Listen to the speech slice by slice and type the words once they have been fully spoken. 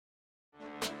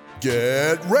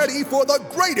Get ready for the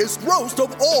greatest roast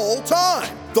of all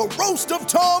time, the Roast of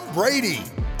Tom Brady,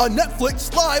 a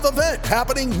Netflix live event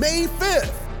happening May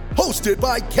 5th. Hosted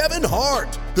by Kevin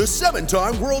Hart, the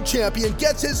 7-time world champion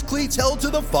gets his cleats held to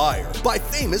the fire by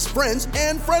famous friends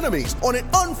and frenemies on an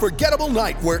unforgettable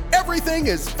night where everything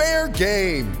is fair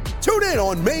game. Tune in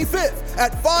on May 5th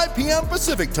at 5 p.m.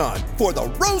 Pacific time for the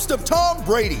Roast of Tom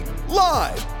Brady,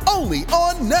 live only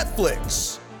on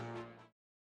Netflix.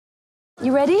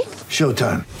 You ready?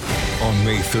 Showtime. On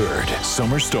May 3rd,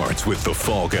 summer starts with The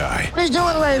Fall Guy. Let's do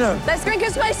it later. Let's drink a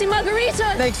spicy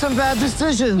margarita. Make some bad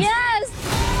decisions. Yes!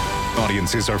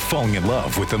 Audiences are falling in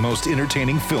love with the most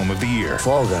entertaining film of the year.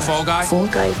 Fall Guy. Fall Guy? Fall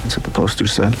guy. That's what the poster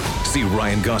said. See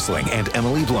Ryan Gosling and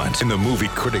Emily Blunt in the movie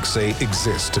critics say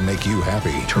exists to make you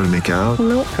happy. Trying to make it out?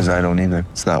 Nope. Because I don't either.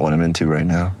 It's not what I'm into right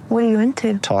now. What are you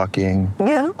into? Talking.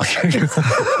 Yeah.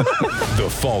 The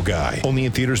Fall Guy. Only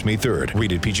in theaters May 3rd.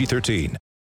 Rated PG-13.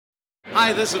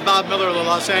 Hi, this is Bob Miller of the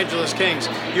Los Angeles Kings.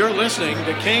 You're listening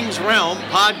to King's Realm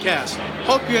Podcast.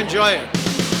 Hope you enjoy it.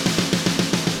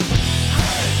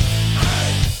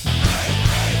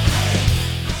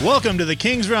 Welcome to the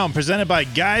King's Realm, presented by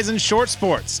Guys in Short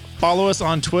Sports. Follow us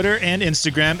on Twitter and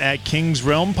Instagram at King's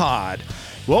Realm Pod.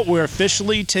 Well, we're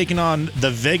officially taking on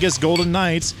the Vegas Golden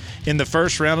Knights in the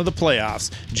first round of the playoffs.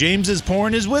 James is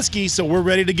pouring his whiskey, so we're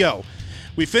ready to go.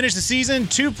 We finished the season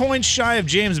 2 points shy of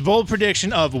James' bold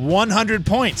prediction of 100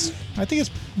 points. I think it's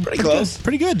pretty close.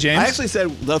 Pretty good, James. I actually said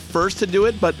the first to do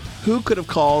it, but who could have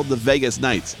called the Vegas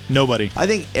Knights? Nobody. I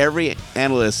think every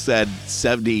analyst said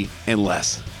 70 and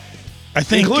less, I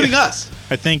think, including us.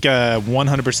 I think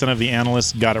 100% of the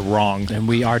analysts got it wrong. And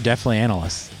we are definitely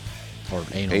analysts. Or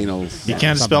anal. You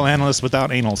can't spell analyst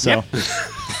without anal, so.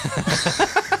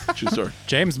 True story.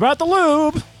 James brought the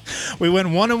lube. We went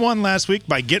 1-1 last week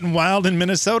by getting wild in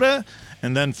Minnesota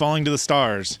and then falling to the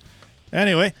stars.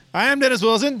 Anyway, I am Dennis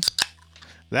Wilson.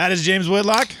 That is James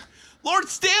Whitlock. Lord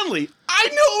Stanley, I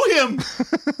know him.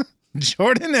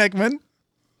 Jordan Ekman.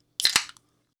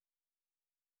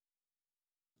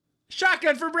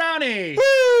 Shotgun for Brownie.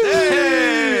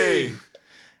 Hey.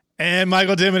 And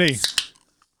Michael Dimity.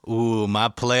 Ooh, my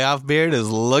playoff beard is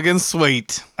looking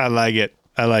sweet. I like it.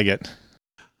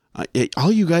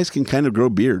 All you guys can kind of grow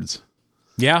beards.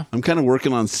 Yeah. I'm kind of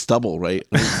working on stubble, right?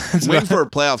 I'm waiting for a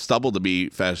playoff stubble to be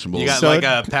fashionable. You got So- like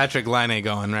a Patrick Laine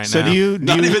going right So now. do you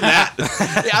Not even that.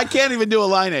 Yeah, I can't even do a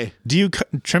line A. do you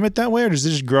trim it that way, or does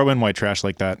it just grow in white trash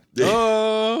like that?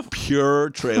 Pure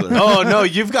trailer. Oh, no,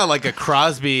 you've got like a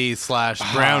Crosby /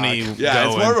 Brownie Yeah, going.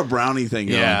 it's more of a brownie thing.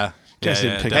 Going. Yeah. Guess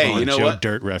Yeah, didn't pick Hey, up on you know Joe what?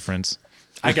 Dirt reference.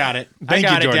 I got it. Thank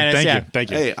you, Jordan. Dennis.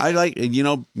 Thank you. Hey, I like,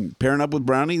 pairing up with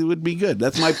Brownie would be good.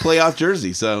 That's my playoff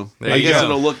jersey, so There I you guess go.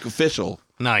 it'll look official.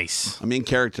 Nice. I'm in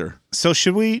character. So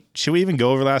should we even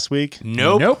go over last week?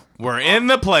 Nope. We're in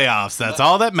the playoffs. That's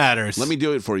all that matters. Let me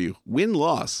do it for you.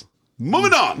 Win-loss.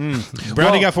 Moving on.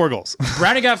 Brownie got 4 goals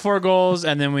Brownie got 4 goals,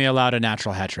 and then we allowed a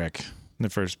natural hat trick. in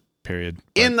the first period.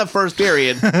 In the first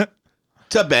period,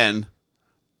 to Ben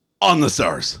on the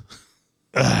Stars.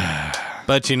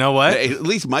 But you know what? Hey, at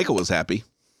least Michael was happy.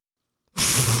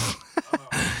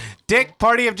 Dick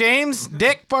Party of James.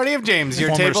 Dick Party of James. Your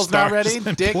Former table's not Stars ready.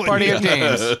 Dick employee. Party of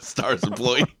James. Stars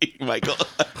employee, Michael.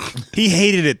 He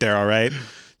hated it there, all right?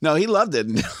 No, he loved it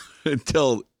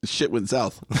until shit went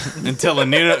south. until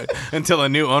a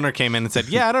new owner came in and said,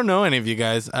 "Yeah, I don't know any of you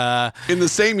guys. In the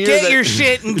same year Get that, your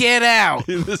shit and get out."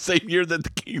 in the same year that the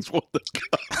Kings won the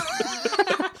cup.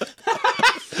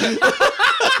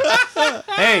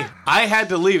 Hey, I had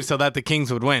to leave so that the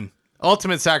Kings would win.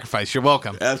 Ultimate sacrifice. You're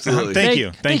welcome. Absolutely. Thank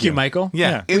you. Thank you, Michael.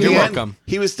 Yeah, In you're the end, welcome.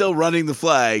 he was still running the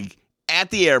flag at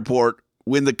the airport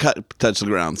when the cup touched the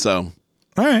ground. So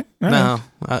All right. No,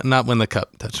 not when the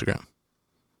cup touched the ground.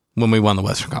 When we won the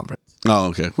Western Conference. Oh,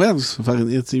 okay. Well,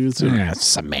 it's even sooner. Yeah,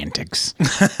 semantics.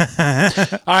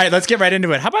 All right, let's get right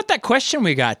into it. How about that question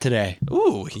we got today?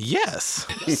 Ooh, yes.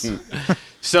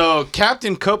 So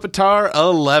Captain Kopitar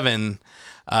 11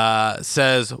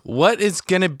 says, what is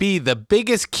going to be the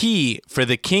biggest key for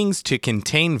the Kings to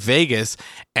contain Vegas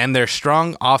and their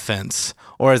strong offense?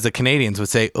 Or as the Canadians would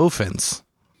say, offense.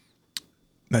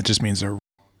 That just means they're...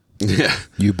 Yeah.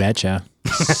 You betcha.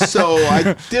 So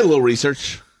I did a little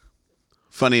research.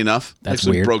 Funny enough. That's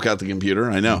actually weird. broke out the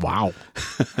computer. I know. Wow.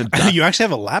 You actually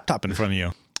have a laptop in front of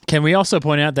you. Can we also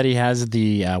point out that he has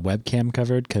the webcam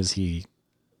covered because he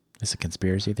is a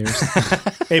conspiracy theorist?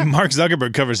 Hey, Mark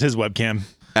Zuckerberg covers his webcam.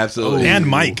 Absolutely. And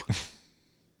Mike.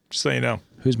 Just so you know.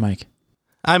 Who's Mike?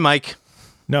 Hi, Mike.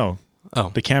 No. Oh.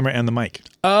 The camera and the mic.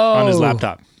 Oh. On his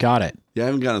laptop. Got it. Yeah, I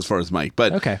haven't gone as far as Mike,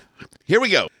 but Okay. here we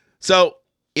go. So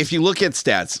if you look at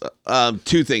stats,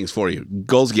 2 things for you.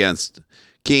 Goals against.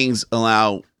 Kings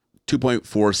allow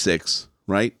 2.46,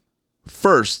 right?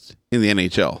 First in the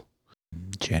NHL.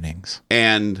 Jennings.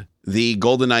 And the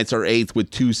Golden Knights are 8th with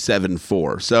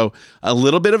 2.74. So a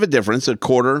little bit of a difference, a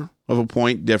quarter of a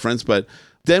point difference. But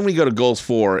then we go to goals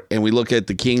for, and we look at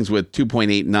the Kings with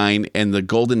 2.89 and the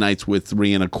Golden Knights with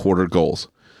 3.25 goals.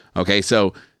 Okay,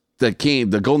 so the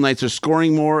Golden Knights are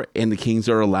scoring more and the Kings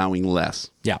are allowing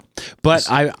less. Yeah. But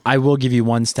I will give you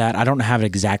one stat. I don't have it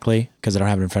exactly because I don't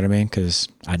have it in front of me because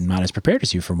I'm not as prepared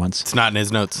as you for once. It's not in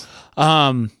his notes.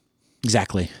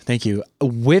 Exactly. Thank you.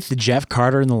 With Jeff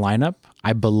Carter in the lineup,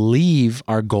 I believe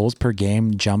our goals per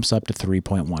game jumps up to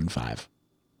 3.15.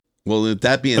 Well, with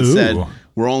that being said,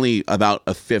 we're only about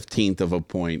a 15th of a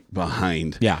point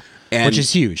behind. Yeah, and which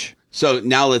is huge. So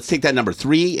now let's take that number,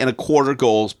 3.25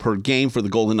 goals per game for the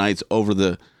Golden Knights over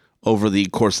the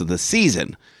course of the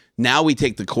season. Now we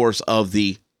take the course of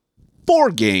the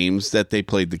 4 games that they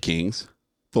played the Kings.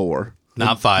 4.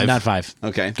 Not 5. Not 5.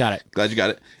 Okay. Got it. Glad you got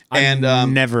it. I'm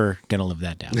And never going to live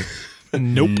that down.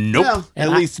 Nope. well, at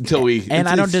least until we... And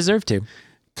I don't deserve to.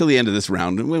 Till the end of this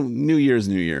round. New Year is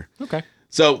New Year. Okay.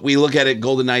 So we look at it.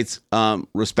 Golden Knights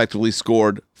respectively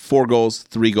scored 4 goals,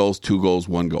 3 goals, 2 goals,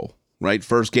 1 goal. Right,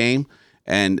 first game,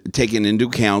 and taking into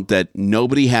account that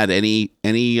nobody had any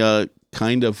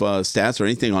kind of stats or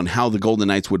anything on how the Golden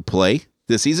Knights would play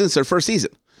this season. It's their first season,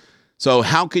 so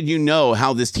how could you know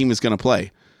how this team is going to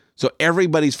play? So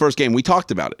everybody's first game, we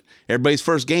talked about it. Everybody's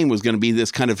first game was going to be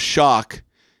this kind of shock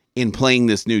in playing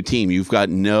this new team. You've got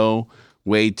no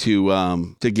way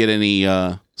to get any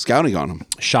scouting on them.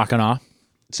 Shock and awe.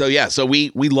 So yeah, so we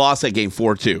lost that game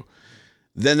 4-2.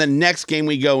 Then the next game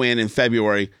we go in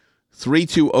February,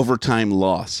 3-2 overtime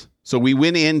loss. So we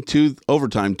went into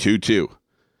overtime 2-2.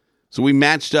 So we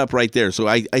matched up right there. So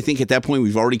I think at that point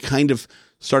we've already kind of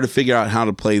started to figure out how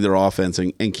to play their offense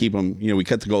and keep them, we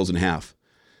cut the goals in half.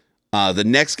 The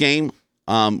next game,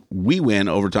 we win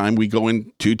overtime. We go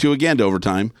in 2-2 again to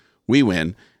overtime. We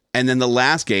win. And then the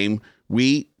last game,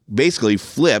 we basically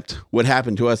flipped what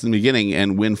happened to us in the beginning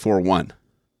and win 4-1.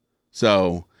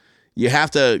 So you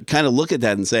have to kind of look at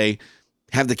that and say,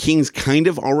 have the Kings kind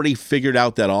of already figured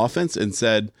out that offense and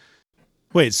said...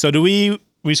 Wait, so do we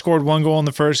scored 1 goal in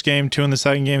the first game, 2 in the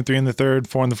second game, 3 in the third,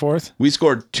 4 in the fourth? We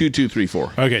scored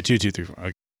 2-2-3-4. Okay, 2-2-3-4.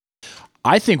 Okay.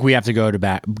 I think we have to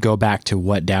go back to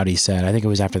what Doughty said. I think it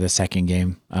was after the second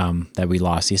game that we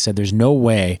lost. He said there's no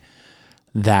way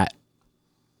that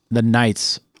the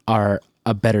Knights are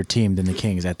a better team than the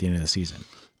Kings at the end of the season.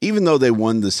 Even though they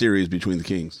won the series between the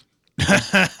Kings.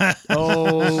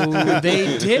 Oh,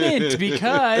 they didn't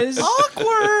because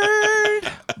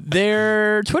awkward.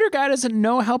 Their Twitter guy doesn't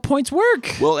know how points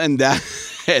work. Well, and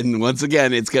once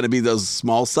again, it's going to be those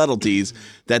small subtleties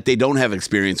that they don't have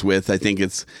experience with. I think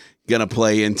it's going to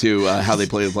play into how they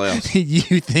play the playoffs.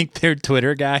 You think their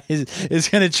Twitter guy is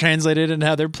going to translate it into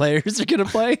how their players are going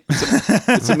to play?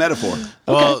 It's a metaphor.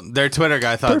 Well, their Twitter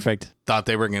guy thought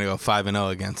they were going to go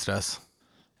 5-0 against us.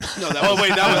 No, that was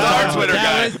our Twitter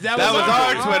guy. That was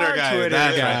our Twitter guy.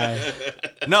 That's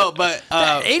right. No, but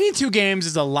 82 games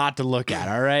is a lot to look at,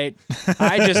 all right?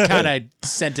 I just kind of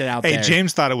sent it out there. Hey,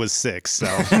 James thought it was 6, so.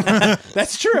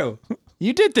 That's true.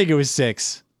 You did think it was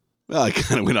 6. Well, I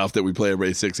kind of went off that we play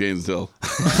every 6 games until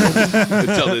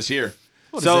this year.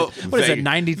 What is it,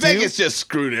 92? Vegas just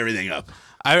screwed everything up.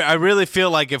 I really feel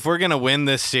like if we're going to win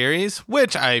this series,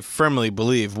 which I firmly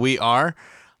believe we are.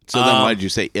 So then why did you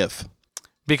say if?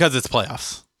 Because it's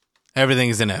playoffs. Everything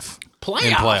is an if.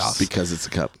 In playoffs. Because it's a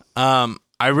cup.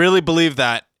 I really believe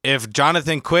that if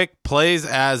Jonathan Quick plays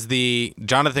as the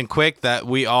Jonathan Quick that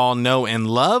we all know and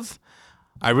love,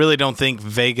 I really don't think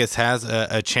Vegas has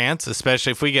a chance,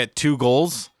 especially if we get 2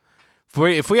 goals.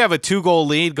 If we have a 2-goal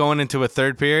lead going into a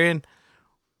third period,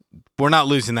 we're not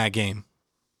losing that game.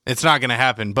 It's not going to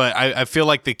happen. But I feel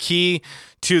like the key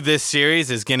to this series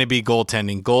is going to be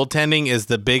goaltending. Goaltending is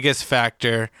the biggest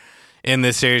factor in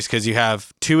this series because you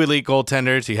have 2 elite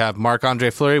goaltenders. You have Marc-Andre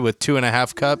Fleury with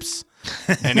 2.5 cups.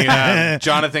 And you have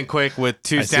Jonathan Quick with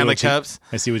 2 Stanley Cups.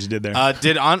 I see what you did there.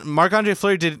 Marc-Andre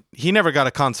Fleury, he never got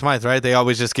a Conn Smythe, right? They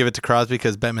always just give it to Crosby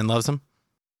because Bettman loves him?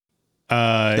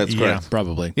 That's correct. Yeah,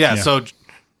 probably. Yeah, so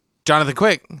Jonathan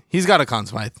Quick, he's got a Conn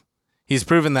Smythe. He's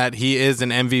proven that he is an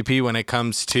MVP when it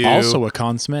comes to... Also a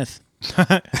Conn Smith.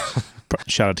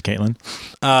 Shout out to Caitlin.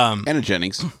 And a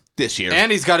Jennings this year.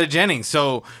 And he's got a Jennings.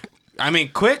 So, I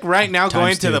mean, Quick right now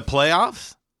going to the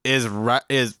playoffs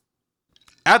is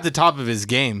at the top of his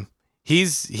game.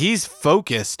 He's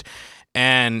focused.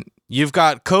 And you've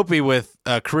got Kopi with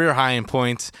a career high in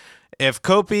points. If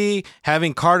Kopi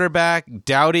having Carter back,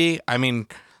 Doughty, I mean,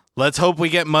 Let's hope we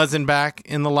get Muzzin back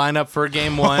in the lineup for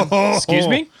game 1. Excuse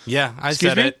me? Yeah, I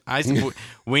Excuse said me? it.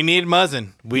 We need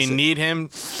Muzzin. We need him.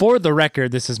 For the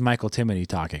record, this is Michael Timoney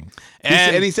talking.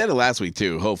 And he said it last week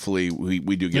too. Hopefully we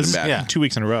do get him back. Yeah. 2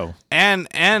 weeks in a row. And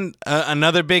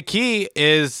another big key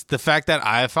is the fact that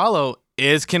Iafallo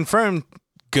is confirmed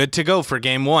good to go for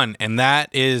game 1, and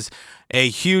that is a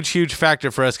huge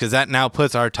factor for us because that now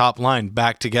puts our top line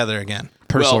back together again.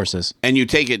 Per sources. And you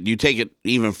take it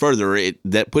even further.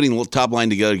 That putting the top line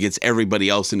together gets everybody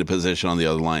else into position on the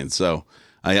other line. So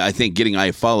I think getting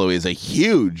Iafallo is a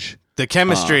huge. The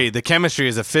chemistry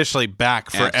is officially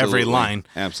back for every line.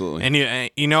 Absolutely.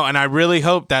 And and I really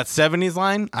hope that 70s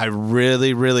line, I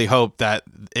really hope that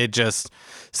it just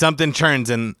something turns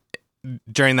in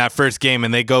during that first game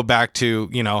and they go back to,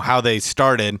 how they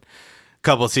started a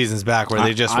couple of seasons back where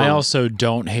they just I also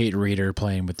don't hate Reeder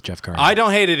playing with Jeff Carter. I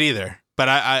don't hate it either, but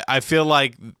I feel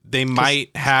like they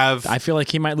might have I feel like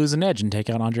he might lose an edge and take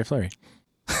out Andre Fleury.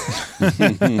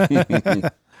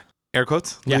 air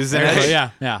quotes? Yeah, Lose an edge?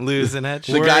 Yeah. Lose an edge?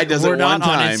 The guy does We're it not one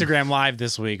time. on Instagram Live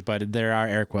this week, but there are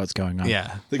air quotes going on.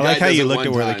 Yeah. The I guy like how does you it looked one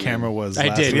at where the time. camera was. I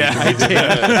last did. week.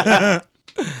 Yeah,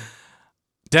 I did.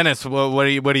 Dennis, what are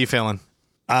you feeling?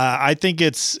 I think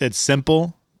it's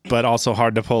simple, but also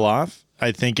hard to pull off.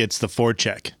 I think it's the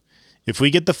forecheck. If we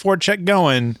get the forecheck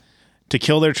going to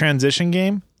kill their transition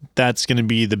game, that's going to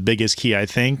be the biggest key, I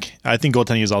think. I think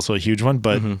goaltending is also a huge one,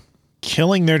 but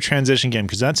killing their transition game,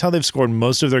 because that's how they've scored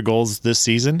most of their goals this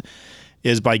season,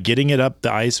 is by getting it up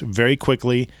the ice very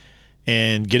quickly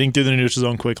and getting through the neutral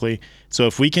zone quickly. So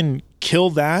if we can kill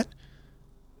that,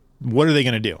 what are they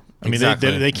going to do? I mean,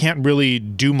 Exactly. they can't really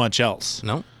do much else.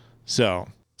 No. So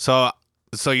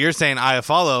you're saying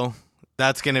Iafallo,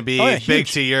 that's going to be big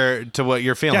huge. to what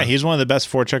you're feeling. yeah, he's one of the best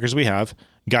forecheckers we have.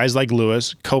 Guys like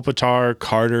Lewis, Kopitar,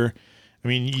 Carter. I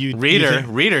mean,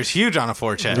 Reeder's huge on a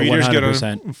forecheck. Reeder's good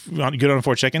 100%. on a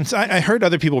forecheck. And so I heard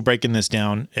other people breaking this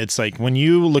down. It's like when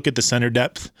you look at the center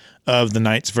depth of the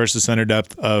Knights versus center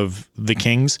depth of the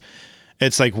Kings,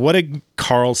 it's like what did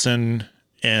Carlson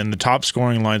and the top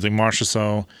scoring lines like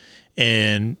Marchessault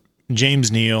and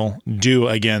James Neal do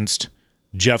against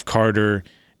Jeff Carter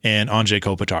and Andrei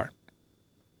Kopitar?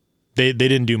 They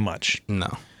didn't do much. No.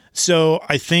 So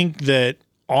I think that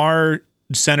our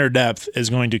center depth is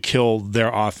going to kill their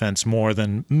offense more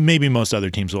than maybe most other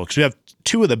teams will, because we have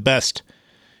two of the best,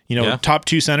 top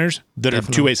two centers that are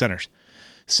two-way centers.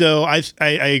 So I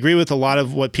agree with a lot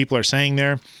of what people are saying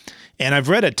there, and I've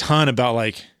read a ton about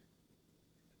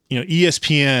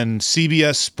ESPN,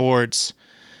 CBS Sports.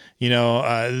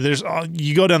 There's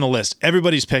you go down the list.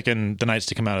 Everybody's picking the Knights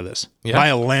to come out of this by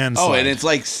a landslide. Oh, and it's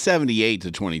like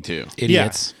 78-22.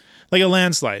 Idiots. Yeah, like a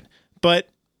landslide. But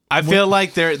I feel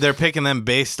like they're picking them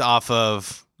based off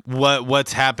of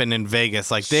what's happened in Vegas.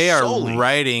 Like they are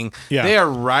riding. Yeah. They are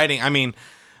riding. I mean,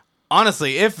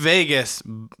 honestly, if Vegas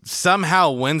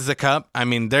somehow wins the cup, I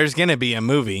mean, there's going to be a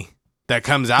movie that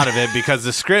comes out of it because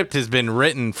the script has been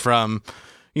written from,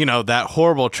 that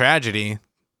horrible tragedy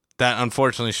that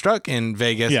unfortunately struck in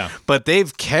Vegas. Yeah. But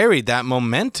they've carried that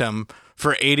momentum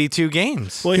for 82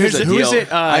 games. well, Here's the who deal. is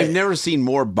it? I've never seen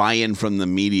more buy-in from the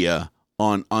media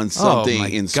on something my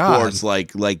in God. sports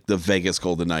like the Vegas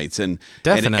Golden Knights, and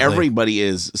Definitely. everybody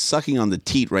is sucking on the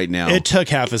teat right now. it took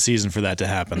half a season for that to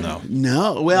happen, though.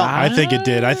 No, well, I think it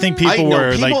did. I think people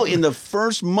were people like, in the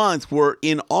first month were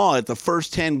in awe at the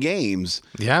first 10 games.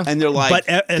 Yeah. and they're like, but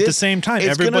at the same time, it's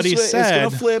everybody gonna said,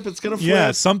 it's gonna flip.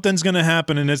 yeah, something's going to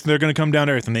happen, and they're going to come down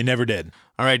to earth, and they never did.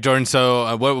 All right, Jordan.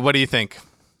 So what do you think?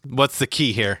 What's the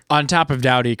key here? On top of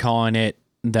Doughty calling it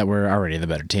that we're already the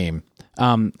better team,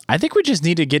 I think we just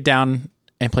need to get down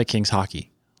and play Kings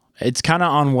hockey. It's kind of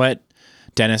on what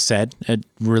Dennis said, a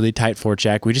really tight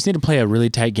forecheck. We just need to play a really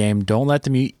tight game. Don't let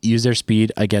them use their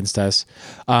speed against us.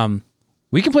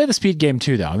 We can play the speed game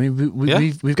too, though. I mean,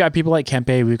 we've got people like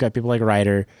Kempe, we've got people like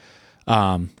Ryder,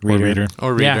 Reeder.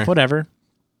 Yeah, whatever.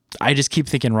 I just keep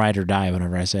thinking ride or die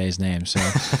whenever I say his name. So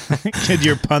Did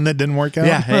your pun that didn't work out?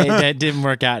 yeah, that didn't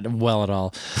work out well at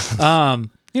all.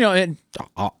 And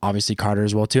obviously Carter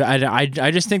as well too. I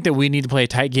just think that we need to play a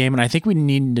tight game, and I think we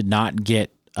need to not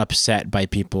get upset by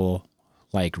people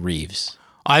like Reeves.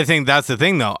 I think that's the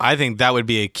thing, though. I think that would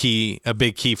be a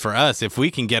big key for us if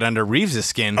we can get under Reeves'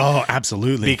 skin. Oh,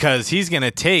 absolutely. Because he's going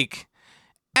to take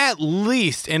at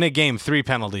least in a game 3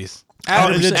 penalties.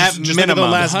 Just look at the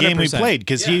last game we 100%. played,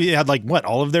 because he had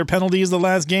all of their penalties the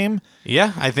last game,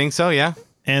 Yeah, I think so. Yeah.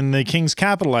 and the Kings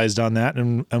capitalized on that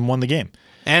and won the game.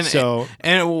 And So-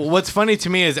 and what's funny to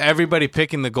me is everybody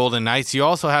picking the Golden Knights. You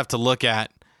also have to look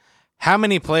at how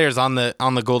many players on the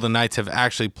Golden Knights have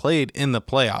actually played in the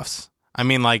playoffs. I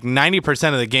mean, like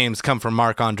 90% of the games come from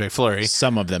Marc-Andre Fleury.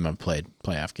 Some of them have played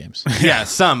playoff games. Yeah,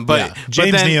 some, but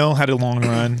James Neal had a long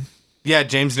run. Yeah,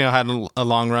 James Neal had a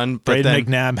long run. But Braden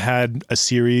McNabb had a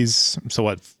series. So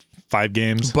what? 5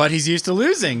 games. But he's used to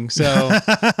losing. So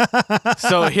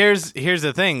so here's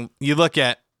the thing. You look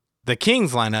at the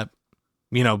Kings lineup,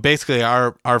 basically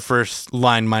our first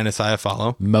line minus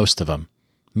Iafallo. Most of them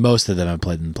have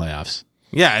played in the playoffs.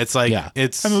 Yeah, it's like I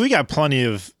mean, we got plenty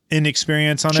of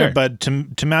inexperience on it, but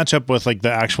to match up with like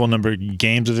the actual number of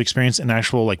games of experience and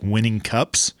actual like winning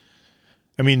cups,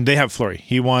 I mean, they have Fleury.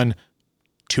 He won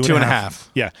two and a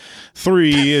half. Yeah.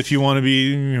 3 if you want to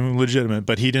be legitimate,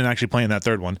 but he didn't actually play in that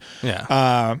third one. Yeah.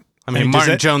 I mean,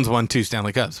 Martin Jones won 2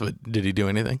 Stanley Cups, but did he do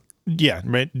anything? Yeah,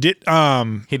 right. He did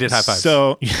high fives.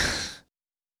 So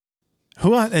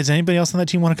who has anybody else on that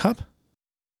team won a cup?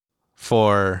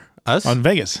 For us? On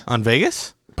Vegas. On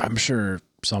Vegas? I'm sure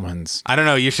someone's. I don't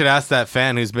know. You should ask that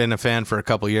fan who's been a fan for a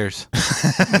couple years.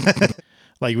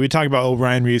 Like we talk about,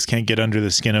 Ryan Reeves can't get under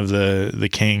the skin of the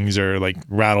Kings or like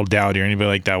rattle Doughty or anybody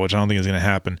like that, which I don't think is going to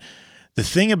happen. The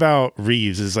thing about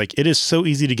Reeves is like it is so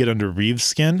easy to get under Reeves'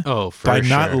 skin by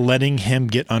not letting him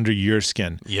get under your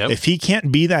skin. Yep. If he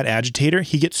can't be that agitator,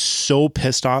 he gets so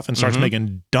pissed off and starts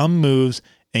making dumb moves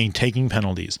and taking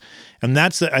penalties. And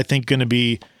that's, I think, going to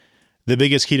be the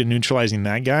biggest key to neutralizing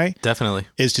that guy. Definitely.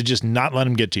 Is to just not let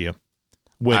him get to you.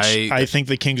 Which I think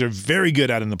the Kings are very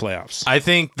good at in the playoffs. I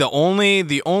think the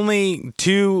only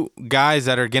 2 guys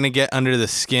that are going to get under the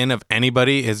skin of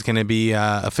anybody is going to be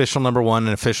official number 1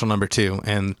 and official number 2,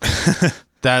 and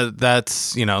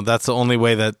that's the only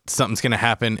way that something's going to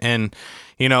happen. And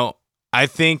I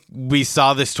think we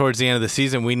saw this towards the end of the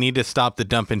season. We need to stop the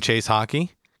dump and chase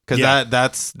hockey because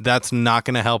that's not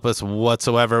going to help us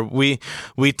whatsoever. We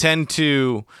tend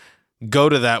to go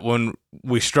to that when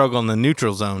we struggle in the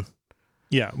neutral zone.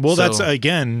 Yeah, well, so, that's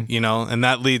again, and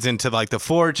that leads into like the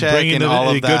forecheck and all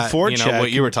of that. Good forecheck, what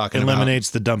you were talking about, eliminates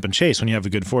the dump and chase when you have a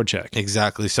good forecheck.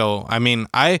 Exactly. So, I mean,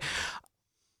 I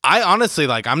honestly,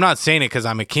 like, I'm not saying it because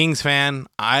I'm a Kings fan.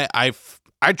 I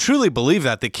truly believe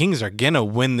that the Kings are gonna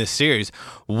win this series.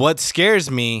 What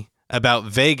scares me about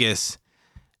Vegas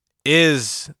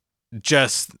is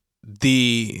just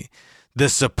the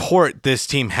support this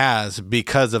team has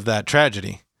because of that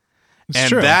tragedy, and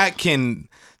true. that can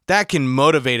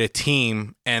motivate a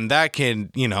team, and that can,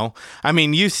 I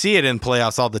mean, you see it in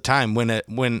playoffs all the time when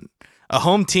a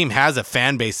home team has a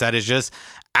fan base that is just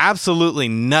absolutely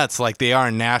nuts like they are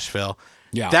in Nashville.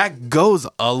 Yeah. That goes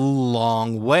a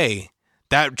long way.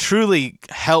 That truly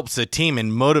helps a team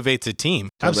and motivates a team.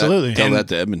 Absolutely. Tell that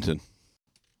to Edmonton.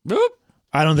 Boop.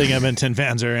 I don't think Edmonton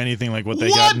fans are anything like what they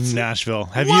got in Nashville.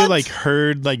 Have you like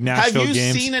heard like Nashville games?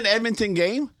 Have you seen an Edmonton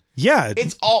game? Yeah.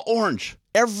 It's all orange.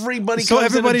 Everybody's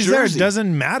there. It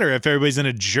doesn't matter if everybody's in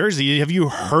a jersey. Have you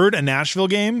heard a Nashville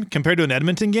game compared to an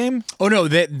Edmonton game? Oh no,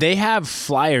 they have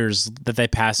flyers that they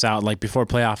pass out like before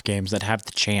playoff games that have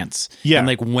the chants. Yeah, and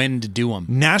like when to do them.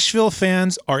 Nashville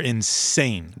fans are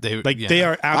insane. They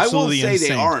are absolutely insane. I won't say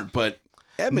they aren't, but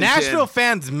Edmonton. Nashville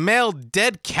fans mail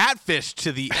dead catfish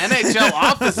to the NHL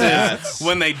offices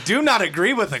when they do not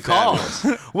agree with the call.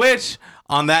 Which,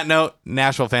 on that note,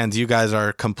 Nashville fans, you guys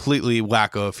are completely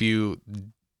wacko if you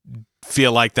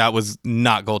feel like that was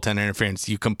not goaltender interference.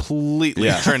 You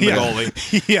completely turned the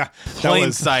goalie. Yeah.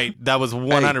 Plain sight. That was 100%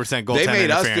 goaltender interference. They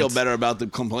made us feel better about the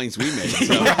complaints we made.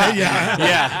 So.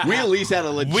 Yeah. We at least had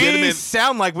a legitimate... We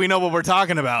sound like we know what we're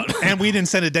talking about. And we didn't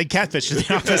send a dead catfish to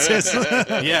the offices.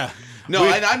 Yeah. No,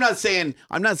 I'm not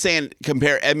saying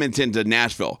compare Edmonton to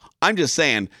Nashville. I'm just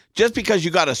saying just because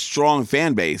you got a strong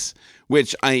fan base,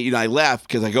 which I laugh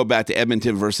because I go back to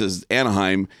Edmonton versus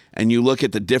Anaheim, and you look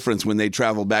at the difference when they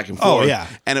travel back and forth. Oh, yeah.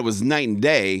 And it was night and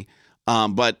day.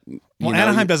 But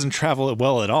Anaheim doesn't travel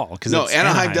well at all. No,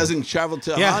 Anaheim doesn't travel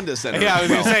to Honda Center. Yeah, I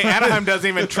was going to say Anaheim doesn't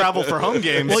even travel for home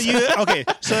games. Well,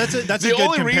 so that's a good comparison. The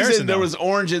only reason there was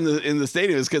orange in the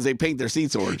stadium is because they paint their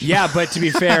seats orange. Yeah, but to be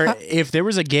fair, if there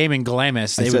was a game in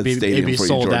Glamis, it'd be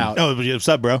sold out. Oh, what's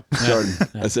up, bro? Jordan,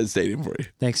 I said stadium for you.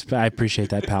 Thanks, I appreciate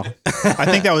that, pal. I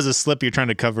think that was a slip you're trying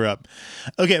to cover up.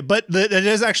 Okay, but it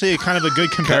is actually kind of a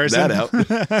good comparison. Cut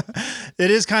that out.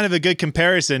 It is kind of a good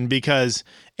comparison because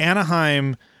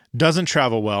Anaheim doesn't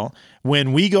travel well.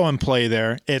 When we go and play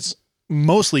there, it's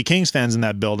mostly Kings fans in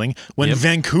that building. When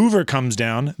Vancouver comes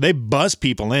down, they buzz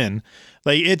people in.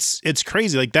 Like it's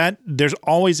crazy. Like that, there's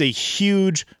always a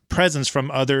huge presence from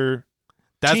other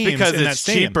That's teams because in that it's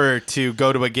stadium. cheaper to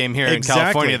go to a game here in Exactly.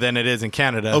 California than it is in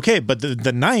Canada. Okay, but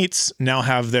the Knights now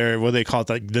have their, what do they call it,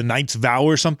 like the Knights vow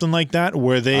or something like that,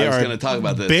 where they I was are gonna talk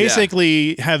about this,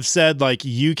 basically have said like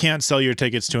you can't sell your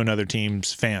tickets to another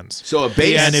team's fans. So a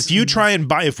base, And if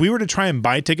we were to try and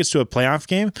buy tickets to a playoff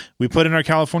game, we put in our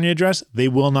California address, they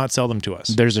will not sell them to us.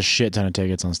 There's a shit ton of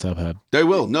tickets on StubHub. they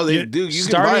will. No, they do. You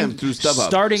can buy them through StubHub.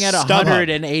 Starting at StubHub.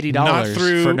 $180 Not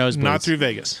through, for nosebleeds. not through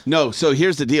Vegas. No, so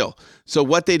here's the deal. So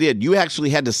what they did, you actually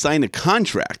had to sign a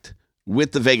contract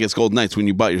with the Vegas Golden Knights when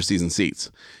you bought your season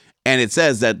seats. And it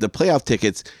says that the playoff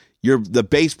tickets, the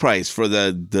base price for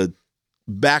the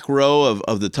back row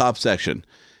of the top section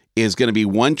is going to be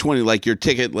 $120. Like your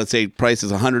ticket, let's say price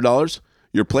is $100,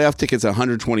 your playoff ticket's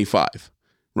 $125,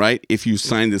 right? If you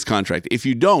sign this contract. If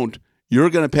you don't, you're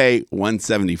going to pay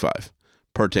 $175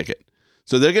 per ticket.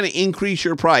 So they're going to increase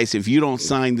your price if you don't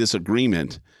sign this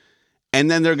agreement. And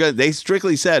then they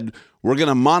strictly said, we're going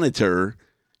to monitor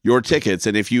your tickets.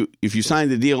 And if you sign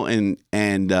the deal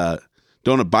and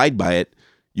don't abide by it,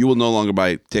 you will no longer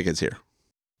buy tickets here.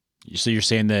 So you're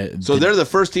saying that? So they're the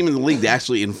first team in the league to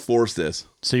actually enforce this.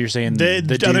 So you're saying The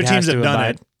the other dude teams has to have done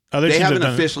abide? it. Other They teams have haven't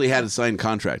done it. officially had a signed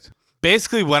contract.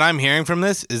 Basically, what I'm hearing from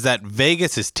this is that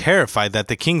Vegas is terrified that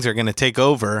the Kings are going to take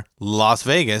over Las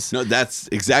Vegas. No, that's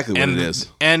exactly what it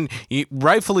is. And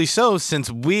rightfully so, since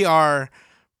we are,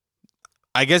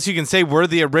 I guess you can say we're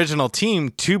the original team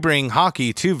to bring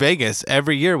hockey to Vegas.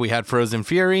 Every year we had Frozen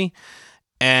Fury.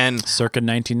 And Circa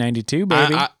 1992,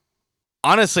 baby.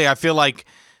 Honestly, I feel like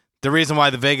the reason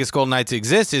why the Vegas Golden Knights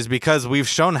exist is because we've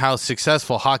shown how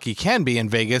successful hockey can be in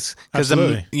Vegas. Because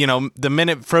the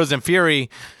minute Frozen Fury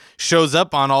shows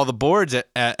up on all the boards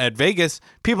at Vegas,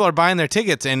 people are buying their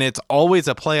tickets, and it's always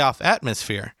a playoff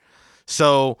atmosphere.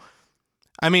 So,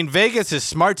 I mean, Vegas is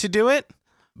smart to do it,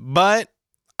 but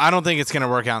I don't think it's going to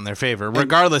work out in their favor.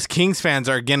 Regardless, Kings fans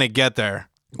are going to get there.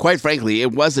 Quite frankly,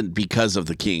 it wasn't because of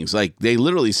the Kings. Like, they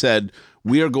literally said,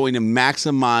 we are going to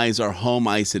maximize our home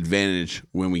ice advantage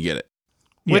when we get it.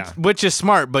 Which is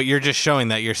smart, but you're just showing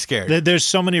that you're scared. There's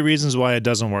so many reasons why it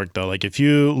doesn't work, though. Like if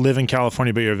you live in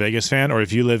California but you're a Vegas fan, or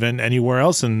if you live in anywhere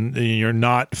else and you're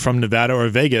not from Nevada or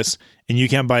Vegas, and you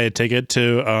can't buy a ticket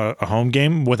to a home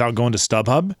game without going to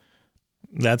StubHub,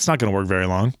 that's not going to work very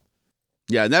long.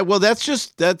 Yeah,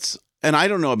 that's and I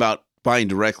don't know about buying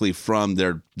directly from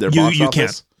their box you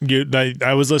office. Can't.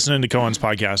 I was listening to Cohen's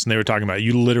podcast, and they were talking about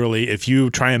you literally, if you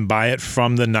try and buy it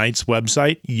from the Knights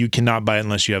website, you cannot buy it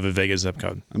unless you have a Vegas zip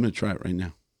code. I'm going to try it right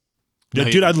now.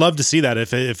 Dude, I'd love to see that.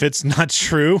 If it's not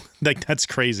true, like that's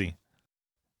crazy.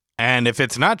 And if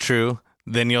it's not true,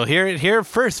 then you'll hear it here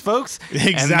first, folks.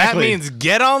 Exactly. And that means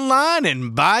get online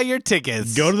and buy your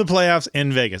tickets. Go to the playoffs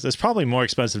in Vegas. It's probably more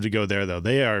expensive to go there, though.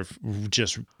 They are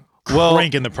just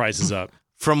cranking the prices up.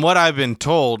 From what I've been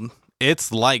told,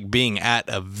 it's like being at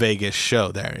a Vegas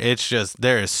show there. It's just,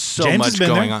 there is so James much has been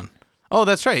going there. on. Oh,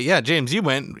 that's right. Yeah, James, you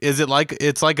went.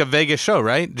 It's like a Vegas show,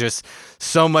 right? Just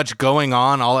so much going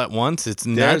on all at once. It's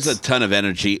nuts. There's a ton of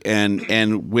energy, and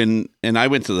I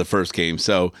went to the first game,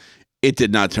 so it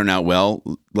did not turn out well,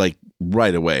 like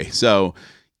right away. So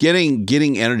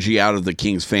getting energy out of the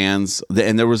Kings fans,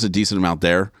 and there was a decent amount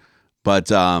there,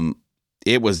 but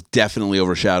it was definitely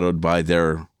overshadowed by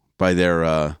their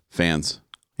fans.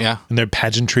 Yeah, and their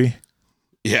pageantry.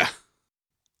 Yeah.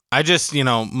 I just,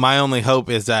 my only hope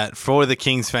is that for the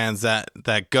Kings fans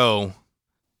that go,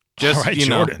 just, all right,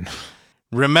 Jordan.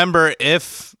 Remember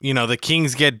if, the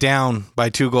Kings get down by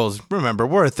 2 goals, remember,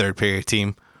 we're a third period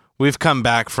team. We've come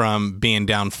back from being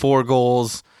down 4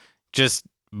 goals. Just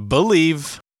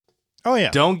believe. Oh,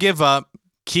 yeah. Don't give up.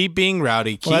 Keep being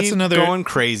rowdy. Keep going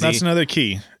crazy. That's another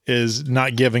key, is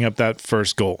not giving up that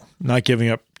first goal. Not giving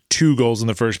up 2 goals in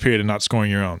the first period and not scoring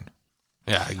your own.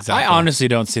 Yeah, exactly. I honestly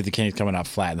don't see the Kings coming out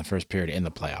flat in the first period in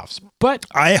the playoffs. But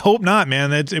I hope not,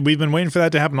 man. We've been waiting for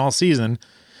that to happen all season.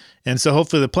 And so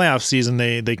hopefully the playoff season,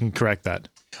 they can correct that.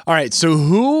 All right, so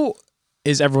who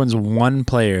is everyone's one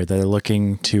player that they're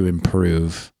looking to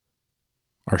improve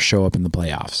or show up in the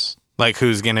playoffs? Like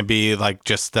who's going to be like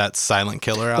just that silent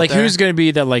killer out like there? Who's going to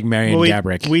be that like Marian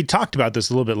Gaborik? We talked about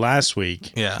this a little bit last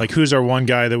week. Yeah. Like who's our one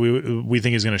guy that we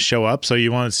think is going to show up? So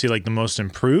you want to see like the most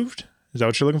improved? Is that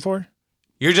what you're looking for?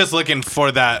 You're just looking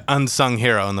for that unsung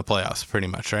hero in the playoffs, pretty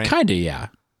much, right? Kind of, yeah.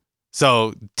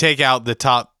 So take out the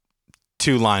top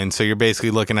 2 lines. So you're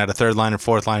basically looking at a third liner,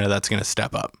 fourth liner that's going to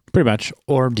step up. Pretty much.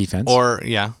 Or defense. Or,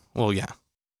 yeah. Well, yeah.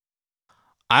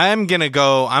 I'm going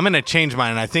to change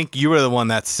mine. And I think you were the one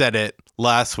that said it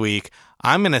last week.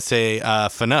 I'm going to say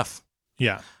Phaneuf.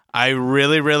 Yeah. I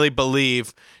really, really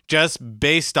believe, just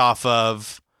based off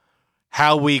of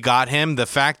how we got him, the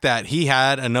fact that he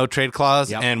had a no trade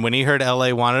clause, Yep. and when he heard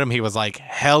LA wanted him, he was like,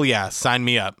 hell yeah, sign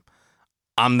me up.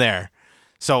 I'm there.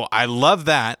 So I love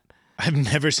that. I've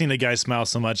never seen a guy smile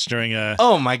so much during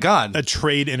Oh my God. a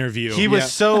trade interview. He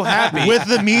was so happy. with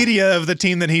the media of the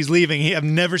team that he's leaving. I've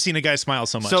never seen a guy smile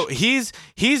so much. So he's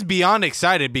beyond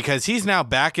excited because he's now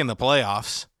back in the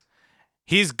playoffs.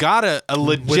 He's got a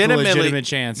legitimate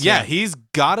chance. Yeah, he's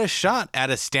got a shot at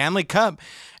a Stanley Cup.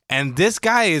 And this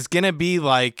guy is going to be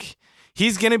like,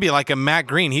 he's going to be like a Matt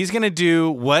Green. He's going to do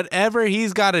whatever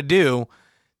he's got to do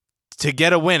to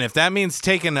get a win. If that means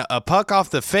taking a puck off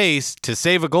the face to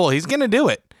save a goal, he's going to do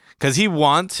it because he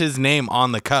wants his name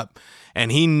on the cup. And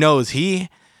he knows he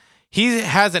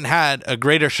hasn't had a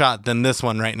greater shot than this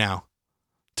one right now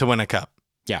to win a cup.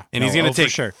 Yeah. And he's going to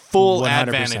take full 100%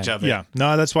 advantage of it. Yeah.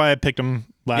 No, that's why I picked him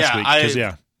last week.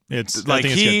 'Cause, it's Like I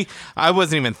think it's good. I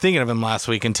wasn't even thinking of him last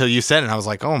week until you said it. And I was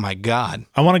like, oh my God.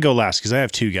 I want to go last because I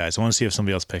have two guys. I want to see if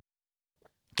somebody else picks.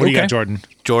 What do you got, Jordan?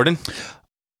 Jordan?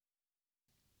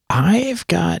 I've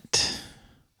got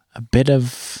a bit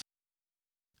of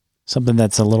something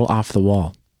that's a little off the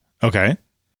wall. Okay.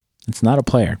 It's not a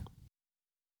player.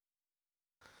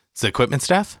 It's the equipment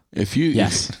staff? If you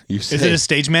Yes. you Is it a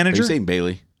stage Are manager? you saying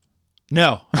Bailey?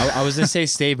 No, I was going to say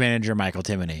stage manager Michael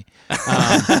Timoney.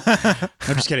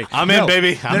 I'm just kidding. I'm in,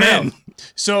 baby. I'm in.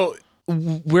 So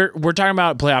we're talking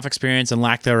about playoff experience and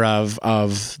lack thereof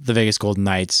of the Vegas Golden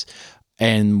Knights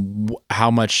and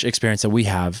how much experience that we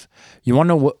have. You want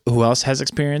to know who else has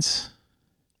experience?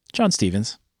 John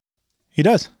Stevens. He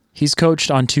does. He's coached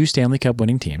on 2 Stanley Cup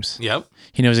winning teams. Yep.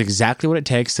 He knows exactly what it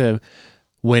takes to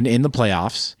win in the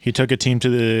playoffs. He took a team to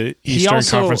the Eastern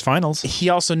Conference Finals. He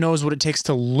also knows what it takes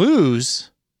to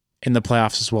lose in the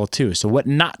playoffs as well too. So what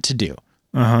not to do.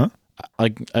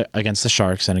 Like against the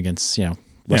Sharks and against,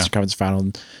 Western Conference Final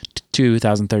in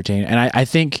 2013. And I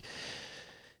think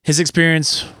his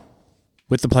experience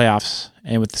with the playoffs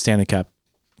and with the Stanley Cup,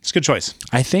 It's a good choice.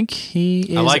 I think he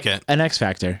is I like it. an X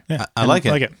factor. Yeah, I like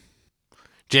it. Like it.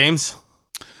 James?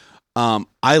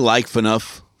 I like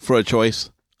Phaneuf for a choice.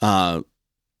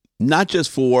 Not just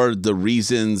for the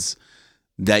reasons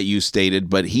that you stated,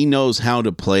 but he knows how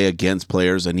to play against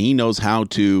players, and he knows how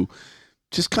to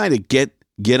just kind of get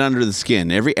under the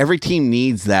skin. Every team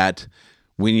needs that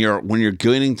when you're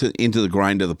getting into the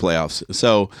grind of the playoffs.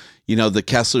 So the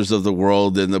Kesslers of the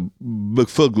world and the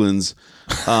McFuglins,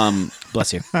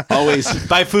 Bless you. always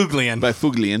By Fuglian.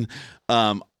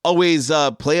 always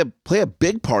play a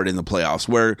big part in the playoffs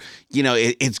where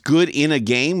it's good in a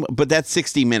game, but that's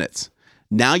 60 minutes.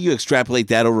 Now you extrapolate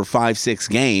that over 5-6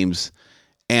 games,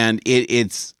 and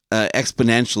it's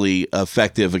exponentially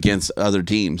effective against other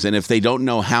teams. And if they don't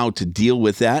know how to deal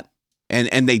with that,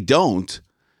 and they don't,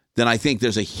 then I think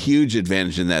there's a huge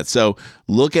advantage in that. So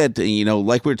look at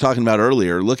like we were talking about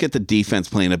earlier, look at the defense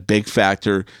playing a big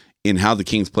factor in how the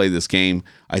Kings play this game.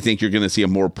 I think you're going to see a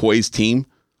more poised team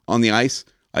on the ice.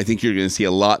 I think you're going to see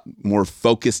a lot more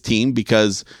focused team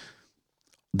because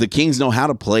the Kings know how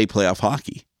to play playoff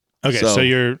hockey. Okay, so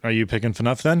are you picking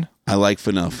Phaneuf then? I like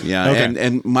Phaneuf, yeah. Okay.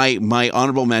 And my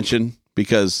honorable mention,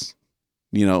 because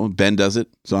Ben does it,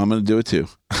 so I'm going to do it too.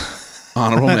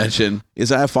 Honorable mention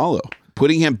is Iafallo.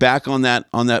 Putting him back on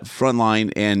that front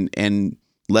line and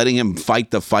letting him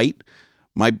fight the fight.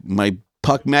 My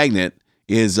puck magnet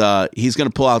is he's going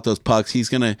to pull out those pucks. He's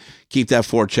going to keep that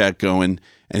forecheck going.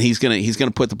 And he's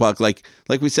gonna put the puck like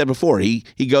we said before. He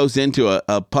goes into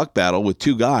a puck battle with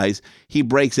 2 guys. He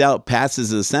breaks out, passes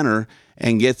to the center,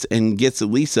 and gets at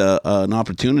least an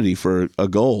opportunity for a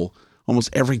goal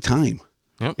almost every time.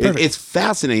 Yep. It's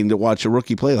fascinating to watch a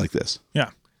rookie play like this.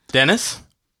 Yeah. Dennis?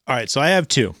 All right, so I have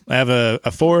 2. I have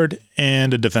a forward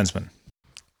and a defenseman.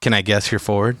 Can I guess your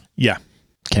forward? Yeah.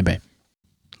 Kempe.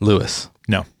 Lewis.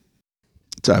 No.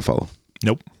 It's Iafallo.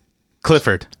 Nope.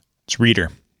 Clifford. It's Reeder.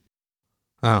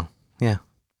 Oh, yeah.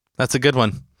 That's a good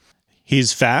one.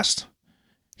 He's fast.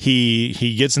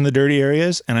 He gets in the dirty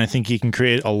areas, and I think he can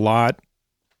create a lot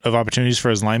of opportunities for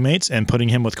his line mates. And putting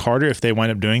him with Carter, if they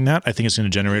wind up doing that, I think it's going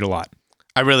to generate a lot.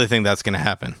 I really think that's going to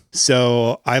happen.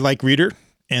 So I like Reeder,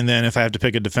 and then if I have to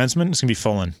pick a defenseman, it's going to be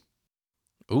Fullen.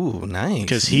 Ooh, nice.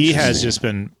 Because he has just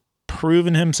been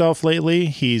proven himself lately.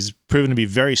 He's proven to be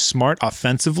very smart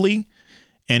offensively,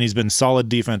 and he's been solid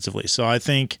defensively. So I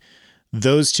think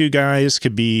those 2 guys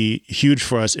could be huge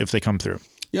for us if they come through.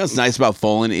 What's nice about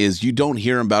Fullen is you don't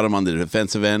hear about him on the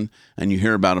defensive end, and you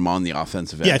hear about him on the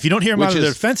offensive end. Yeah, if you don't hear him on the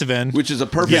defensive end, which is a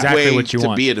perfect exactly way what you to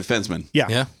want. be a defenseman.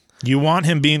 Yeah. You want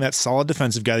him being that solid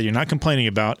defensive guy that you're not complaining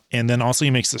about, and then also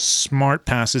he makes the smart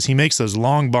passes. He makes those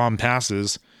long bomb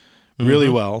passes really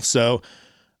well. So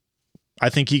I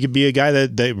think he could be a guy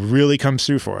that really comes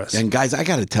through for us. And guys, I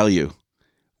got to tell you,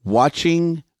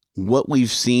 watching what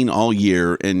we've seen all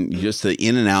year and just the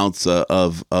in and outs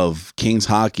of Kings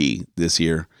hockey this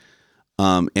year,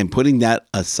 and putting that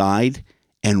aside,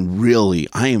 and really,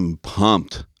 I am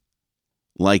pumped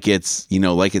like it's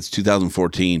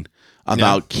 2014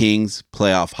 about Kings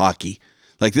playoff hockey.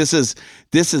 Like this is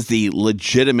the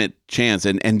legitimate chance,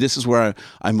 and this is where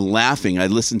I'm laughing. I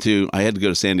had to go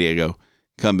to San Diego,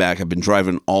 come back. I've been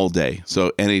driving all day,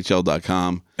 so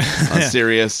NHL.com on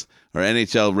Sirius or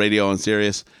NHL radio on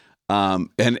Sirius,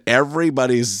 and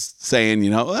everybody's saying,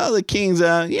 well, the Kings,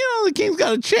 the Kings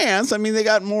got a chance. I mean, they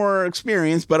got more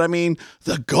experience, but I mean,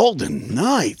 the Golden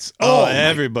Knights. Oh,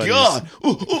 everybody! God.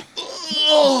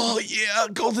 Oh yeah,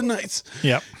 Golden Knights.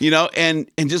 Yep. And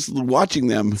just watching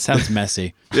them sounds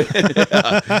messy.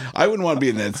 I wouldn't want to be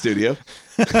in that studio.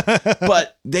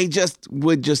 But they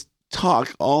would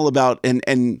talk all about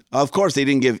and of course they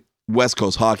didn't give West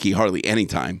Coast hockey hardly any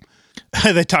time.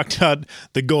 They talked about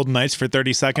the Golden Knights for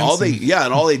 30 seconds.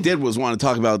 And all they did was want to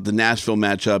talk about the Nashville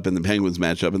matchup and the Penguins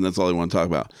matchup, and that's all they want to talk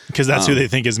about. Because that's who they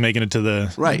think is making it to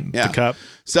the the cup.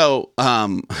 So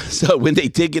when they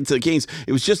did get to the Kings,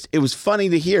 it was funny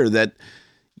to hear that,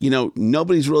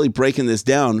 nobody's really breaking this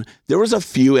down. There was a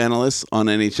few analysts on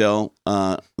NHL,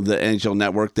 the NHL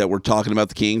network, that were talking about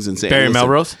the Kings and saying, Barry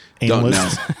Melrose? Don't know.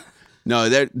 No,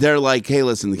 they're like, hey,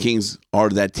 listen, the Kings are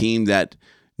that team that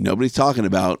nobody's talking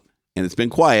about, and it's been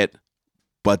quiet,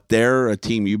 but they're a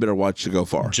team you better watch to go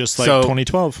far. Just like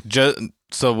 2012.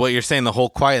 So what you're saying, the whole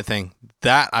quiet thing,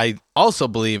 that I also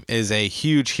believe is a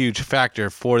huge, huge factor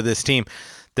for this team.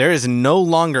 There is no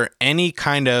longer any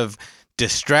kind of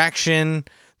distraction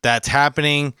that's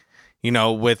happening,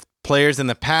 with players in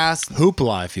the past.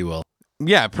 Hoopla, if you will.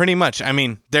 Yeah, pretty much. I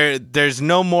mean, there's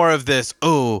no more of this,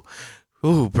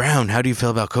 Ooh, Brown, how do you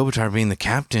feel about Kopitar being the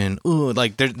captain? Ooh,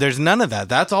 like there's none of that.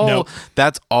 That's all. Nope.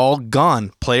 That's all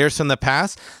gone. Players from the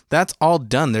past, that's all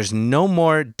done. There's no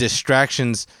more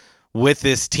distractions with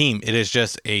this team. It is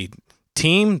just a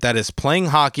team that is playing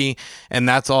hockey, and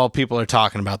that's all people are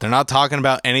talking about. They're not talking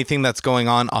about anything that's going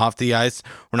on off the ice.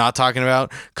 We're not talking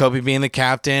about Kobe being the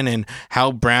captain and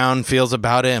how Brown feels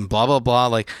about it and blah, blah, blah.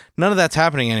 Like, none of that's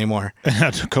happening anymore.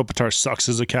 Kopitar sucks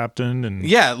as a captain. And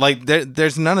yeah, like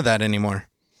there's none of that anymore.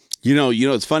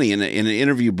 It's funny. In an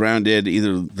interview Brown did,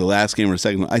 either the last game or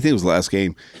second, I think it was the last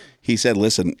game, he said,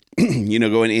 listen,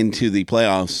 going into the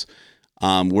playoffs,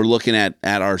 we're looking at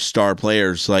our star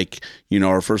players, like,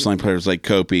 our first line players like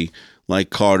Kopi,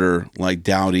 like Carter, like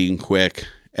Doughty and Quick,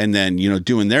 and then,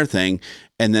 doing their thing.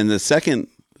 And then the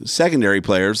secondary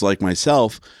players like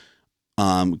myself,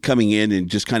 coming in and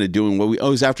just kind of doing what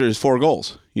was after his 4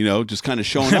 goals, just kind of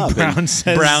showing up. Brown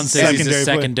says he's a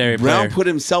secondary player. Brown put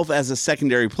himself as a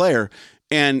secondary player.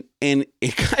 And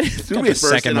it kind of threw me at first.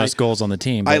 Second most goals on the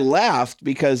team. I laughed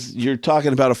because you're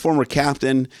talking about a former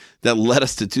captain that led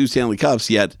us to 2 Stanley Cups,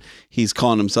 yet he's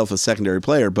calling himself a secondary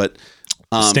player. But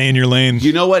stay in your lane.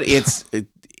 You know what?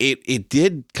 It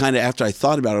did kind of, after I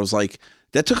thought about it, I was like,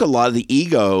 that took a lot of the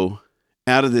ego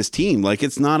out of this team. Like,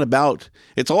 it's all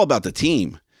about the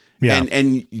team. Yeah.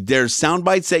 And there's sound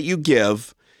bites that you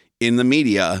give in the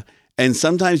media, and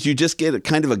sometimes you just get a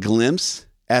kind of a glimpse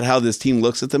at how this team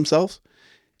looks at themselves.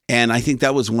 And I think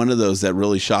that was one of those that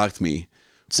really shocked me.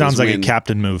 Sounds like a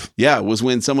captain move. Yeah, it was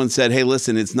when someone said, hey,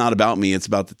 listen, it's not about me, it's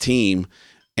about the team.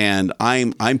 And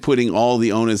I'm putting all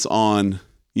the onus on,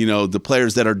 the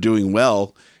players that are doing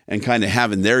well and kind of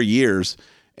having their years,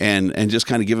 and just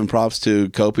kind of giving props to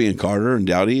Kopi and Carter and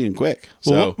Doughty and Quick.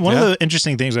 Well, one of the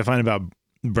interesting things I find about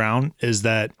Brown is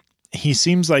that he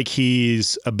seems like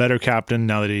he's a better captain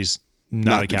now that he's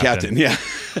not a captain. Yeah.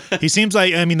 He seems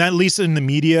like, at least in the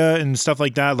media and stuff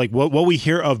like that, like what we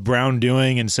hear of Brown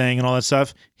doing and saying and all that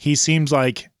stuff, he seems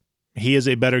like he is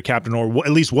a better captain, or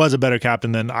at least was a better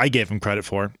captain than I gave him credit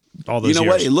for all those years. You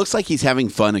know what? It looks like he's having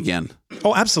fun again.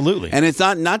 Oh, absolutely. And it's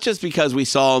not just because we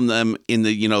saw them in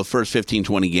the, first 15,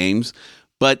 20 games,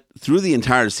 but through the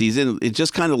entire season, it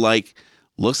just kind of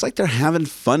looks like they're having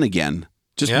fun again,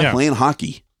 just playing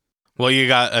hockey. Well, you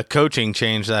got a coaching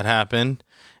change that happened.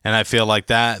 And I feel like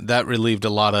that relieved a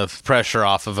lot of pressure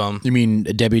off of them. You mean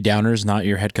Debbie Downer's not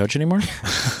your head coach anymore?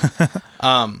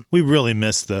 We really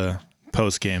miss the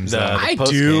post games. I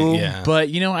do, but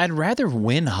I'd rather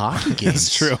win hockey games.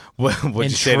 That's true. What'd you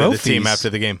say to the team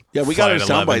after the game? Yeah, we got our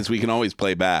sound bites we can always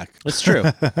play back. That's true.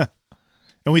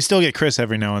 And we still get Chris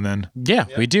every now and then. Yeah,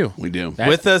 we do. We do.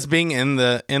 With us being in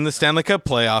the Stanley Cup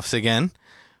playoffs again,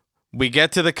 we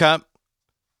get to the Cup.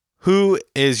 Who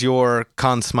is your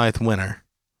Conn Smythe winner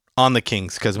on the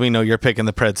Kings? Because we know you're picking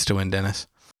the Preds to win, Dennis.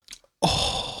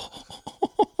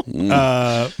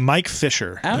 Mike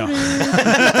Fisher. No.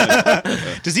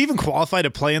 Does he even qualify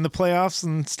to play in the playoffs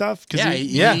and stuff?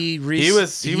 Yeah, he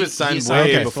was signed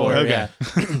way before. Okay.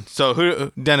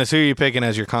 So Dennis, who are you picking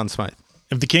as your Conn Smythe?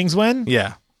 If the Kings win,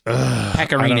 Yeah.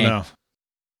 Pecorine.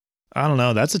 I don't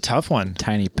know. That's a tough one.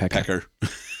 Tiny Pecker.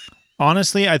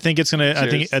 Honestly, I think it's gonna. I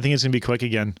Cheers. think it's gonna be Quick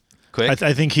again. Quick.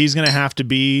 I think he's gonna have to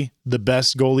be the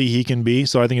best goalie he can be.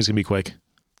 So I think it's gonna be Quick.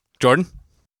 Jordan?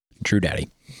 Drew Doughty.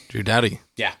 Drew Doughty.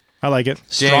 Yeah. I like it.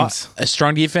 James. A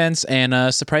strong defense and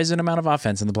a surprising amount of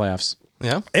offense in the playoffs.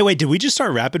 Yeah. Hey, wait, did we just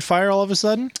start rapid fire all of a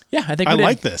sudden? Yeah, I think I we did.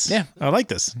 like this. Yeah. I like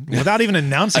this. Without even A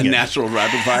announcing it. natural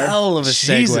rapid fire. Hell of a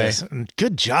Jesus. segue.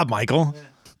 Good job, Michael.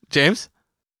 James?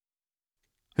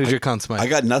 Who's your Conn Smythe? I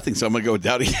got nothing, so I'm gonna go with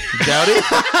Doughty. Doughty?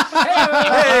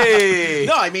 Hey!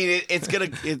 No, I mean I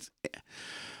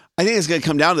think it's gonna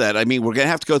come down to that. I mean, we're gonna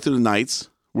have to go through the Knights.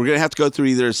 We're gonna have to go through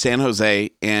either San Jose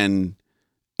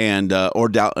or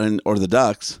the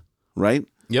Ducks, right?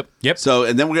 Yep. So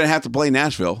and then we're gonna have to play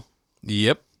Nashville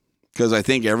Yep. because I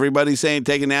think everybody's saying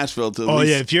taking Nashville to at Oh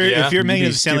least yeah, if you're making You'd it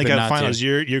be to Stanley stupid Cup not Finals, to.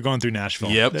 you're going through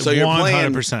Nashville. Yep. So you're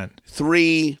playing 100%.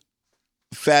 3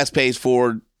 fast-paced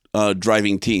forward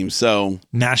driving teams. So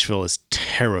Nashville is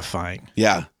terrifying.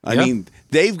 yeah, I Yeah. mean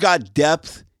they've got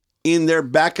depth in their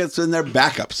backups and their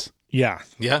backups. Yeah,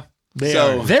 Yeah. they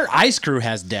So- are. Their ice crew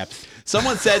has depth.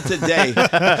 Someone said today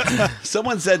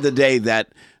that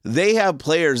they have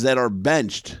players that are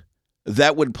benched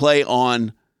that would play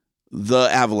on the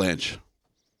Avalanche.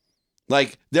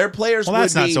 Like their players Well, would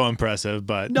that's not be so impressive,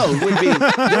 but no, it would be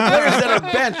the players that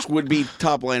are benched would be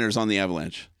top liners on the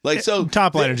Avalanche. Like so,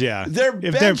 top liners, yeah. They're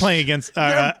If they're playing against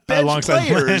alongside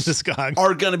players Landeskog.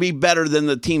 are going to be better than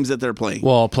the teams that they're playing.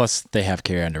 Well, plus they have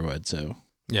Carrie Underwood, so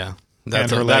Yeah.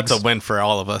 That's her a legs. win for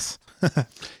all of us.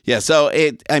 Yeah, so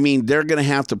they're going to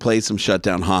have to play some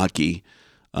shutdown hockey,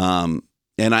 and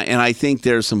I think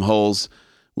there's some holes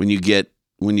when you get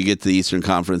to the Eastern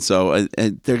Conference. So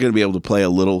they're going to be able to play a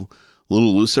little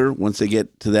looser once they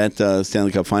get to that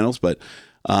Stanley Cup Finals. But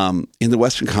in the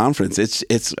Western Conference, it's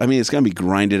going to be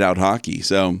grinded out hockey.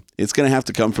 So it's going to have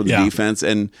to come from the defense,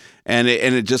 and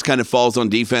it just kind of falls on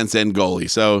defense and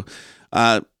goalie. So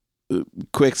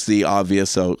Quick's the obvious.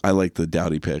 So I like the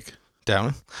Doughty pick.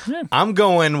 Down. I'm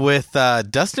going with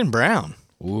Dustin Brown.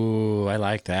 ooh, I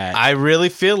like that. I really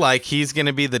feel like he's going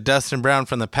to be the Dustin Brown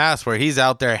from the past where he's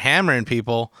out there hammering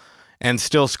people and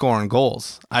still scoring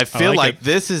goals. I feel like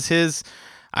this is his.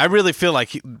 I really feel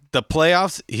like the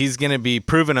playoffs, he's going to be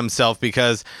proving himself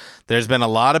because there's been a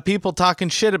lot of people talking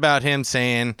shit about him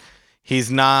saying he's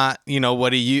not,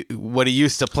 what he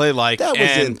used to play like. That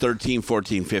was in 13,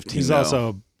 14, 15. He's though.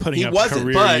 also putting He up wasn't,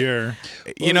 career but- year.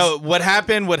 What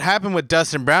happened with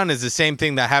Dustin Brown is the same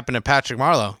thing that happened to Patrick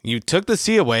Marleau. You took the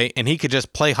C away and he could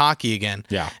just play hockey again.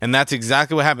 Yeah. And that's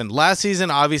exactly what happened. Last season,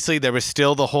 obviously, there was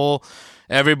still the whole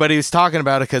everybody was talking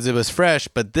about it because it was fresh.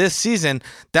 But this season,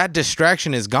 that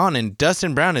distraction is gone. And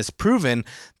Dustin Brown has proven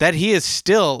that he is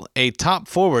still a top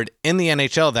forward in the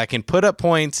NHL that can put up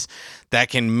points, that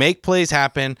can make plays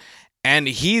happen. And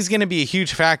he's going to be a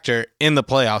huge factor in the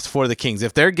playoffs for the Kings.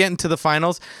 If they're getting to the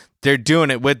finals, they're doing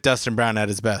it with Dustin Brown at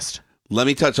his best. Let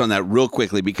me touch on that real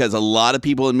quickly because a lot of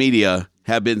people in media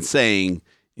have been saying,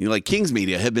 like Kings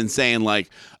media have been saying like,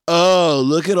 oh,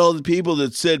 look at all the people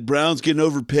that said Brown's getting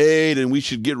overpaid and we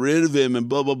should get rid of him and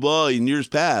blah, blah, blah in years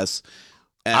past.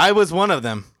 And I was one of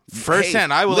them.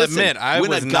 Firsthand, I will admit, I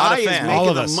was not a fan. Is All making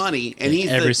of the us. money and he's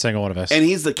Every single one of us. and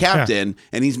he's the captain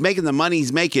and he's making the money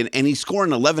he's making and he's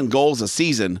scoring 11 goals a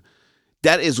season.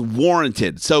 That is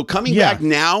warranted. So coming back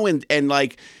now and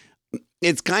like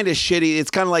it's kind of shitty.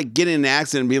 It's kind of like getting in an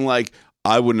accident and being like,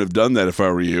 I wouldn't have done that if I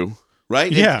were you. Right?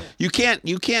 Yeah. You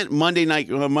can't Monday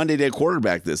day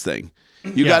quarterback this thing.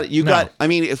 You got I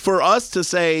mean, for us to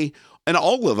say, and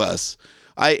all of us,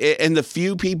 and the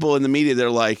few people in the media,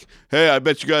 they're like, hey, I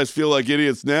bet you guys feel like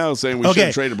idiots now saying we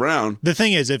shouldn't trade Brown. The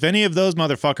thing is, if any of those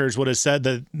motherfuckers would have said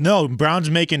that, no, Brown's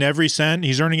making every cent,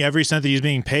 he's earning every cent that he's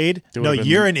being paid, no,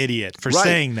 you're an idiot for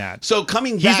saying that. So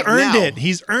coming back He's earned now, it.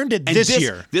 He's earned it and this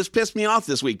year. This pissed me off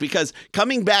this week because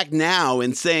coming back now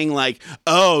and saying like,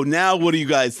 oh, now what do you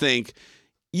guys think?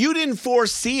 You didn't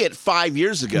foresee it 5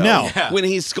 years ago when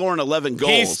he's scoring 11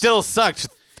 goals. He still sucked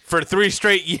for 3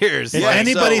 straight years. If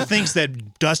anybody thinks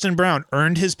that Dustin Brown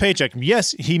earned his paycheck,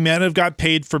 yes, he might have got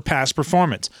paid for past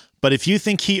performance. But if you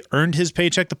think he earned his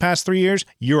paycheck the past 3 years,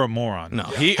 you're a moron. No,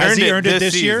 he Has earned he it earned it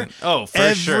this this year? season. Oh,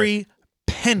 for sure. Every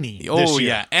penny. Oh, this year.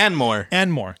 yeah, and more.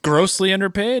 And more. Grossly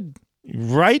underpaid.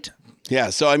 Right? Yeah,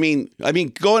 so I mean,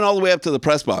 going all the way up to the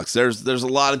press box, there's a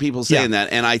lot of people saying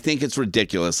that, and I think it's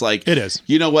ridiculous. Like it is.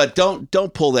 You know what? Don't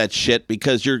pull that shit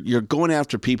because you're going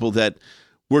after people that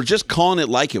We're just calling it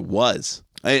like it was.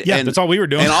 Yeah, that's all we were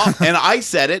doing. And I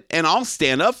said it, and I'll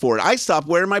stand up for it. I stopped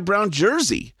wearing my brown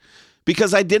jersey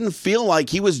because I didn't feel like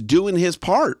he was doing his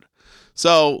part.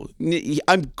 So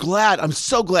I'm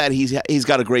so glad he's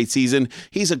got a great season.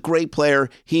 He's a great player.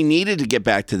 He needed to get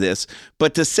back to this,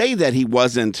 but to say that he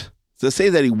wasn't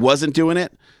doing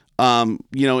it,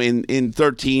 in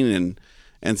 13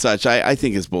 and such, I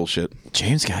think is bullshit.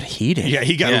 James got heated. Yeah,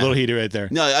 he got a little heated right there.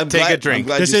 No, I'm Take glad, a drink. I'm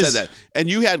glad This you is- said that. And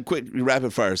you had quick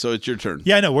rapid fire, so it's your turn.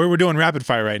 Yeah, I know. We're doing rapid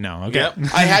fire right now. Okay. Yep.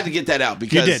 I had to get that out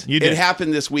because You did. it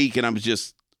happened this week, and I was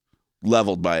just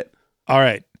leveled by it. All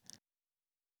right.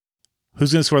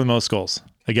 Who's going to score the most goals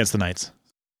against the Knights?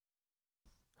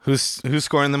 Who's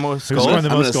scoring the most Who's goals? scoring the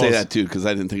I'm going most to say goals? that too because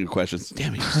I didn't think of questions.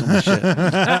 Damn it, you're so much shit.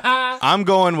 I'm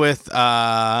going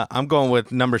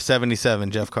with number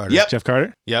 77, Jeff Carter. Yep. Jeff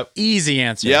Carter? Yep. Easy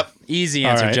answer. Yep. Easy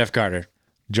All answer, right. Jeff Carter.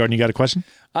 Jordan, you got a question?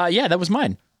 Yeah, that was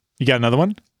mine. You got another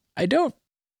one? I don't.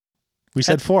 We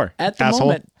said 4. At the Asshole.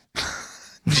 moment.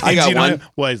 I got You don't one, know-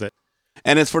 What is it?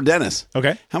 and it's for Dennis.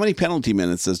 Okay. How many penalty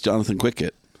minutes does Jonathan Quick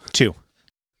get? 2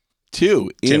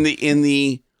 Two in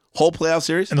the whole playoff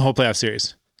series. in the whole playoff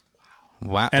series.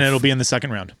 Wow. And it'll be in the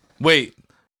second round. Wait.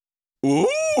 Ooh!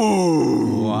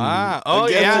 Wow. Oh,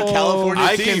 Against yeah. the California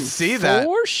I team. can see that.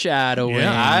 Foreshadowing.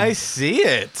 Yeah. I see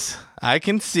it. I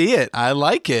can see it. I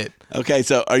like it. Okay,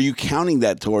 so are you counting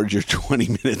that towards your 20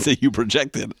 minutes that you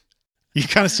projected? You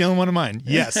kind of stealing one of mine.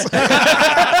 Yes.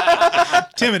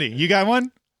 Timothy, you got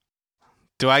one?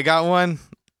 Do I got one?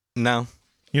 No.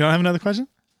 You don't have another question?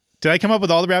 Did I come up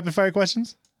with all the rapid fire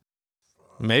questions?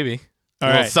 Maybe. All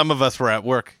Well, right. some of us were at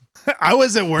work. I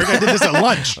was at work. I did this at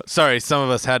lunch. Sorry, some of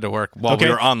us had to work while Okay.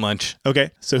 we were on lunch.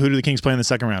 Okay. So who do the Kings play in the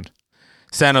second round?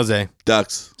 San Jose.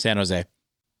 Ducks. San Jose.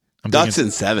 Ducks in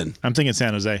 7. I'm thinking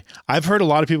San Jose. I've heard a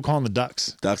lot of people calling the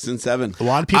Ducks. Ducks in 7. A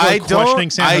lot of people are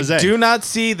questioning San Jose. I do not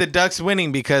see the Ducks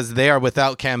winning because they are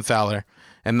without Cam Fowler,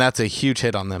 and that's a huge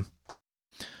hit on them.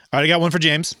 All right, I got one for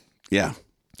James. Yeah.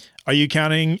 Are you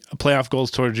counting playoff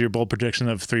goals towards your bold prediction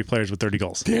of 3 players with 30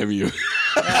 goals? Damn you. You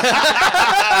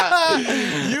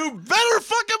better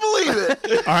fucking believe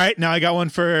it. All right, now I got one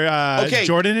for Okay.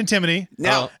 Jordan and Timothy.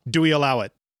 Now, Do we allow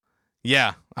it?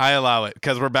 Yeah, I allow it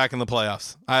because we're back in the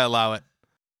playoffs. I allow it.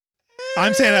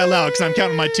 I'm saying I allow it because I'm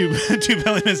counting my two penalty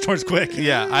minutes towards Quick.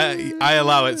 Yeah, I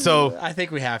allow it. So I think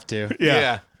we have to.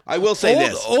 Yeah. I will say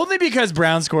this. Only because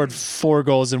Brown scored 4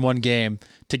 goals in one game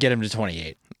to get him to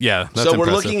 28. Yeah, that's So we're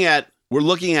impressive.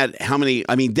 looking at how many.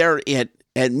 I mean, they're at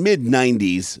mid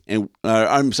 90s and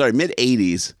mid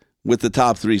 80s with the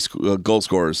top 3 goal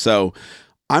scorers. So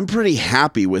I'm pretty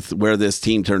happy with where this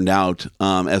team turned out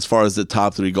as far as the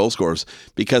top 3 goal scorers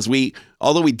because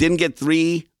although we didn't get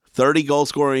 3 30 goal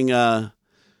scoring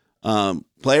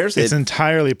players, It's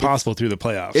entirely possible through the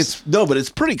playoffs. but it's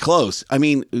pretty close. I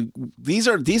mean, these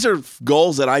are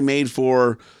goals that I made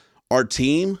for our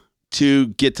team to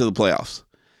get to the playoffs,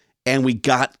 and we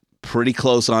got pretty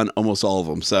close on almost all of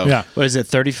them. So yeah. What is it?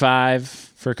 35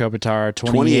 for Kopitar,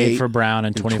 28 for Brown,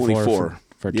 and 24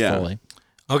 for Yeah. Toffoli.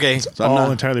 Okay, So I'm all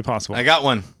not- entirely possible. I got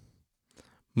one.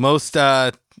 Most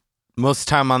time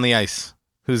on the ice.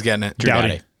 Who's getting it?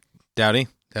 Doughty. Dowdy.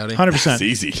 100%. It's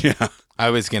easy. Yeah, I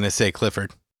was gonna say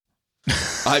Clifford.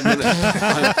 I'm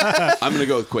gonna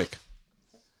go with Quick.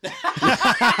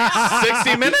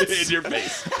 60 minutes. In your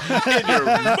face. In your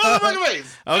motherfucking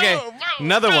face. Okay,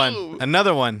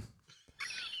 another one.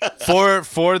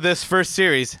 For this first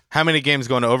series, how many games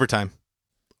going to overtime?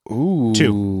 Ooh.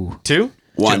 2?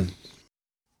 1.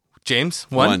 James?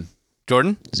 1?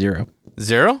 Jordan? 0.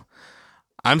 0?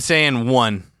 I'm saying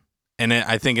 1, and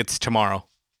I think it's tomorrow.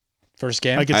 First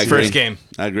game? I can see agree. First game.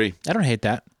 I agree. I don't hate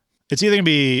that. It's either going to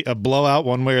be a blowout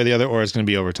one way or the other, or it's going to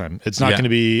be overtime. It's not Yeah. going to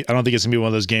be, I don't think it's going to be one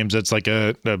of those games that's like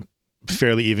a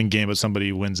fairly even game, but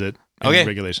somebody wins it in Okay.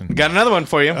 regulation. Got another one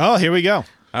for you. Oh, here we go.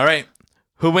 All right.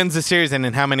 Who wins the series and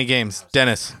in how many games?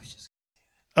 Dennis.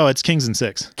 Oh, it's Kings in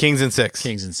 6. Kings in 6.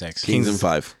 Kings and 6. Kings in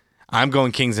 5. I'm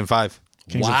going Kings in 5.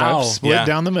 Kings in Wow. 5. Split Yeah.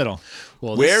 down the middle.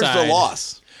 Well, Where's the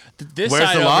loss? This Where's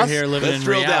side the over loss? here living Let's in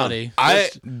drill down. reality.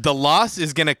 The loss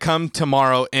is going to come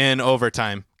tomorrow in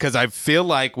overtime because I feel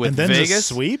like with And then Vegas,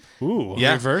 the sweep? Ooh.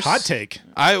 Yeah. Reverse. Hot take.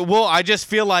 I just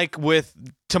feel like with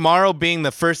tomorrow being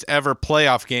the first ever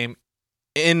playoff game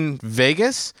in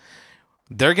Vegas,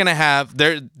 they're going to have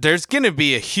there's going to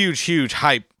be a huge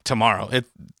hype tomorrow.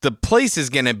 The place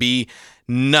is going to be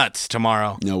nuts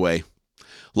tomorrow. No way.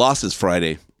 Loss is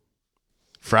Friday.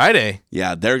 Friday.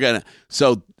 Yeah, they're going to.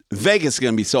 So Vegas is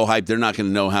going to be so hyped, they're not going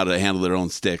to know how to handle their own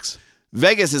sticks.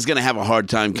 Vegas is going to have a hard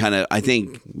time kind of, I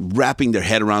think, wrapping their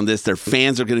head around this. Their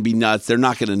fans are going to be nuts. They're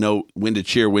not going to know when to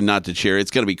cheer, when not to cheer.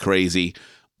 It's going to be crazy.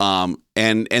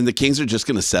 And the Kings are just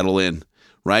going to settle in,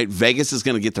 right? Vegas is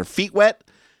going to get their feet wet.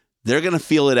 They're going to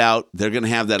feel it out. They're going to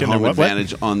have that home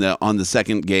advantage on the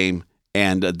second game,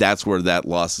 and that's where that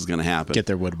loss is going to happen. Get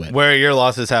their wood wet. Where are your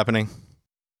losses happening?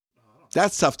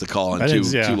 That's tough to call on two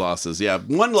losses. Yeah,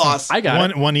 one loss. I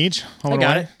got it. One each. I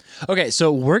got it. Okay,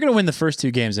 so we're gonna win the first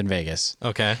 2 games in Vegas.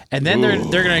 Okay, and then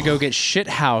they're gonna go get shit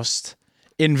housed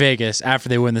in Vegas after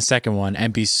they win the second one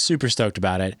and be super stoked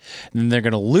about it. And then they're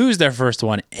gonna lose their first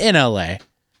one in LA.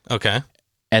 Okay,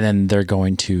 and then they're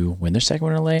going to win their second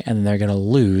one in LA, and then they're gonna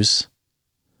lose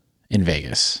in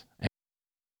Vegas.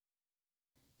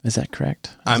 Is that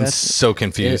correct? I'm so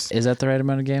confused. Is that the right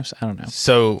amount of games? I don't know.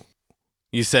 So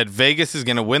you said Vegas is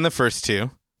gonna win the first 2.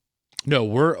 No,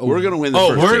 we're going to win the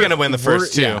first 2. We're going to win the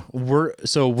first 2. Yeah,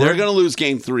 they're going to lose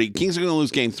game 3. Kings are going to lose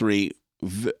game 3.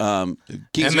 Kings are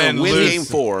going to win game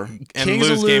 4. And Kings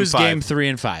will lose game game 3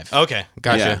 and 5. Okay,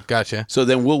 gotcha. So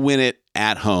then we'll win it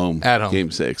at home.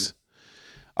 Game 6.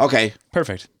 Okay.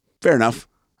 Perfect. Fair enough.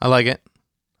 I like it.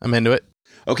 I'm into it.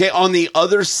 Okay, on the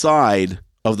other side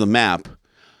of the map,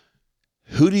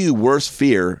 who do you worst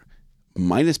fear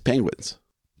minus Penguins?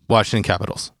 Washington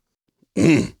Capitals.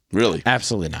 Really?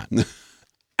 Absolutely not.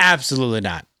 Absolutely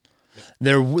not.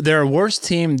 They're a worse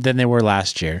team than they were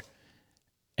last year,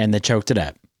 and they choked it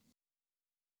up.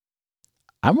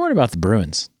 I'm worried about the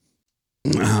Bruins.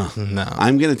 No.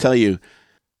 I'm going to tell you.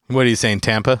 What are you saying,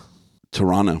 Tampa?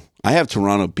 Toronto. I have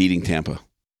Toronto beating Tampa.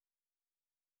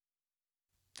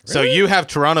 So you have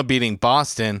Toronto beating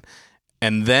Boston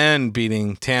and then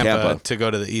beating Tampa to go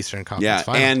to the Eastern Conference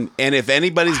Final. And if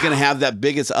anybody's going to have that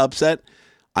biggest upset,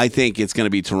 I think it's going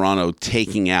to be Toronto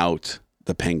taking out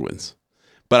the Penguins.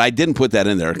 But I didn't put that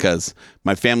in there because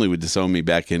my family would disown me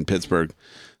back in Pittsburgh.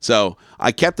 So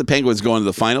I kept the Penguins going to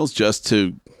the finals just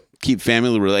to keep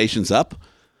family relations up.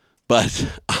 But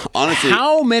honestly,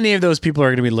 how many of those people are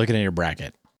going to be looking at your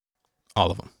bracket? All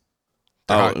of them.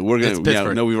 We're going to.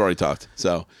 Yeah, no, we've already talked.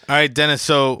 So all right, Dennis.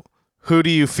 So who do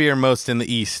you fear most in the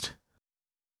East?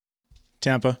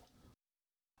 Tampa.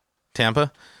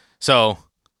 So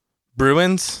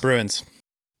Bruins,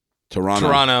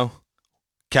 Toronto,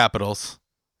 Capitals,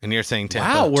 and you're saying Tampa.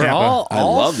 Wow, we're Tampa.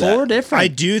 all 4 different. I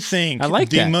do think I like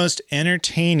the that. most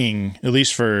entertaining, at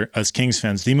least for us Kings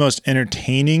fans, the most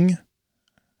entertaining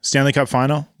Stanley Cup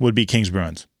final would be Kings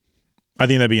Bruins. I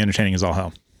think that'd be entertaining as all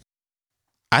hell.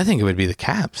 I think it would be the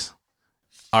Caps.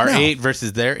 Our 8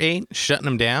 versus their 8, shutting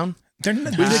them down.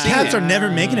 The Caps are never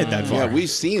making it that far. Yeah, we've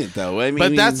seen it though. I mean,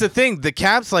 but that's the thing. The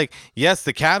Caps,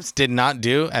 the Caps did not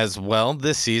do as well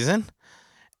this season,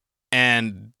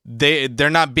 and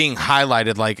they're not being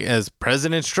highlighted as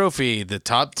President's Trophy, the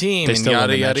top team, and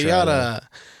yada yada yada.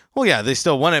 Well, yeah, they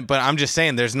still won it, but I'm just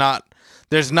saying there's not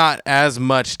as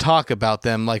much talk about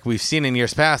them like we've seen in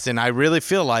years past, and I really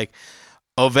feel like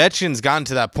Ovechkin's gotten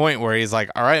to that point where he's like,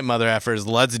 "All right, mother effers,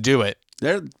 let's do it."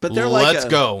 Let's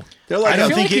go. I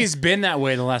don't think he's been that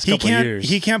way the last couple of years.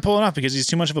 He can't pull it off because he's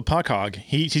too much of a puck hog.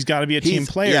 He's got to be a team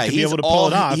player to be able to pull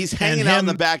it off. He's hanging out in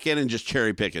the back end and just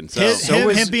cherry picking. So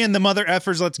him being the mother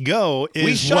effers, let's go,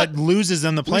 is what loses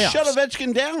them the playoffs. We shut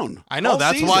Ovechkin down. I know.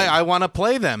 That's why I want to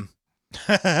play them.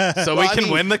 So we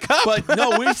can win the cup. But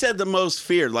no, we said the most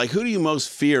feared. Who do you most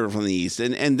fear from the East?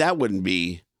 And that wouldn't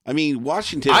be. I mean,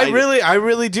 Washington. I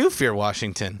really do fear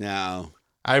Washington. No.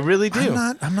 I really do.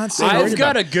 I'm not saying I've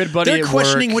got a good buddy. They're at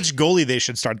questioning work. which goalie they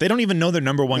should start. They don't even know their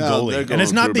number one goalie, and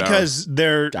it's not Grubauer. because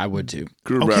they're. I would too.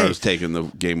 Grubauer's taking the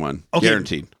game 1,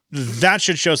 guaranteed. That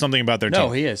should show something about their team.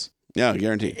 No, he is. Yeah,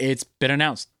 guaranteed. It's been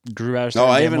announced. Grubauer's. No,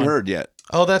 I haven't heard yet.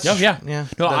 Oh, that's no, yeah. No,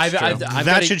 that's true. I've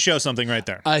that should show something right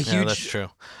there. A huge. That's true.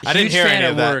 I didn't hear fan any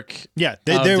at of that. work. Yeah,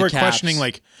 they were Caps. questioning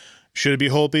should it be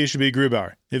Holtby? Should it be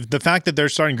Grubauer? If the fact that they're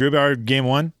starting Grubauer game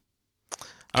 1.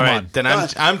 All right, on. then I'm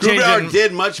Grubauer changing.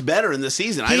 did much better in the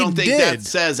season. I don't think that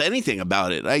says anything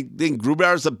about it. I think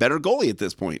Grubauer's a better goalie at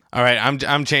this point. All right,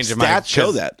 I'm changing my stats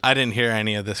show that. I didn't hear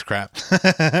any of this crap.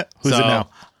 Who's it now?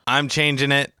 I'm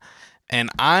changing it, and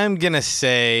I'm gonna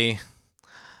say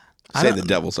the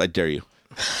Devils. I dare you.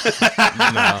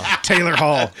 no. Taylor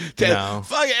Hall. No.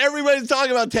 Fuck it, everybody's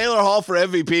talking about Taylor Hall for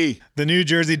MVP. The New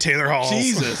Jersey Taylor Hall.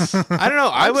 Jesus. I don't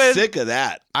know. I'm sick of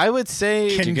that. I would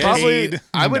say Kincaid.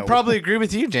 I would No. probably agree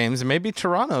with you, James, and maybe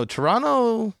Toronto.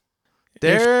 Toronto,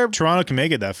 If Toronto can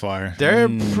make it that far. they're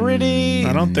pretty.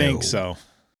 I don't think so.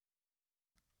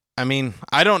 I mean,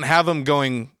 I don't have them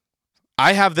going.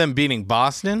 I have them beating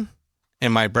Boston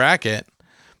in my bracket,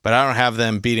 but I don't have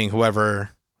them beating whoever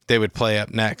they would play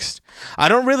up next. I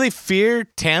don't really fear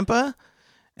Tampa,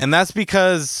 and that's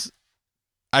because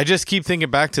I just keep thinking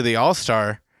back to the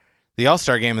All-Star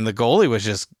game, and the goalie was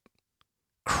just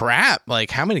crap.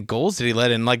 Like, how many goals did he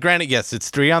let in? Like, granted, yes, it's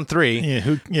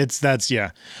 3-on-3.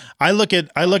 Yeah, I look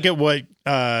at what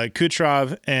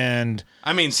Kucherov and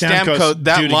Stamkos,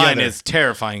 that line is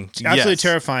terrifying. Absolutely Yes.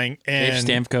 terrifying. And If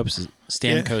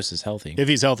Stamkos is healthy. if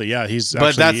he's healthy, yeah, he's.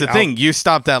 But that's the out. thing. You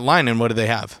stop that line, and what do they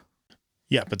have?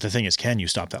 Yeah, but the thing is, can you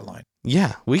stop that line?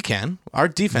 Yeah, we can. Our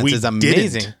defense is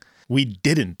amazing. We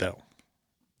didn't though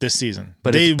this season.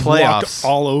 But they it's playoffs. walked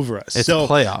all over us. It's so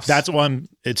playoffs. That's why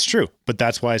it's true. But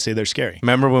that's why I say they're scary.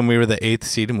 Remember when we were the 8th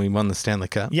seed and we won the Stanley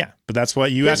Cup? Yeah, but that's why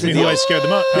you asked me who I scared the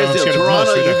most. Here's the deal.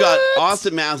 Toronto, you got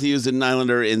Austin Matthews and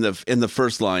Nylander in the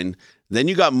first line. Then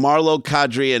you got Marlowe,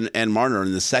 Kadri, and Marner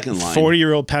in the second line.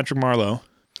 40-year-old Patrick Marlowe,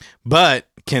 but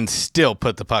can still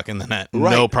put the puck in the net.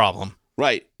 Right. No problem.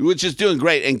 Right, which is doing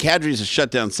great. And Kadri's a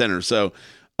shutdown center, so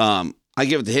I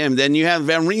give it to him. Then you have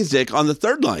Van Riemsdyk on the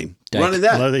third line, running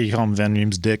I that. love that you call him Van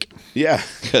Riem's dick. Yeah,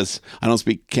 because I don't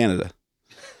speak Canada.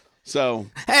 So,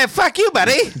 Hey, fuck you,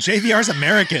 buddy. JVR's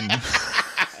American.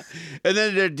 and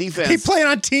then their defense. He played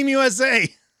on Team USA.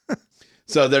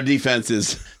 So their defense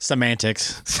is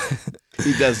Semantics.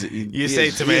 he does. You say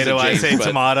tomato, I say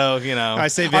tomato. You know, I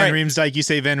say Van Riemsdyk, you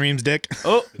say Van Riem's dick.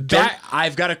 Oh,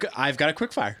 I've got a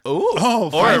quick fire. oh,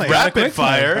 or finally, a got a rapid quick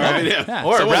fire, fire. Yeah.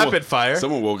 or a Someone rapid wo- fire.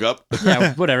 Someone woke up.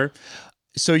 Yeah, whatever.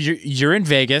 So you're in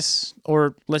Vegas,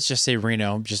 or let's just say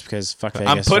Reno, just because fuck Vegas.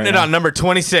 I'm putting right it now. on number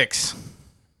 26.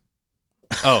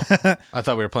 Oh, I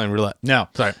thought we were playing roulette. No,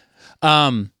 Sorry.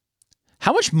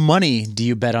 how much money do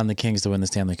you bet on the Kings to win the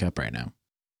Stanley Cup right now?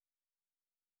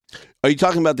 Are you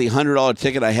talking about the $100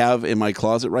 ticket I have in my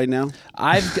closet right now?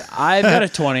 I've got a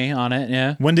 20 on it.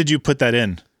 Yeah, When did you put that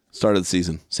in? Start of the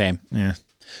season. same. Yeah,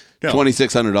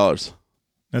 $2,600.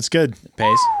 that's good. Pays.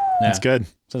 Yeah. That's good.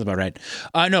 Sounds about right.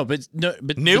 But New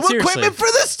but seriously, equipment for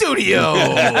the studio.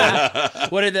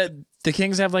 What did the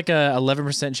Kings have like a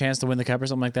 11% chance to win the cup or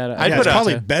something like that? I'd Yeah, put it's a-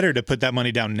 probably better to put that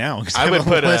money down now. 'Cause I would have a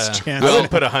put less a. chance. I would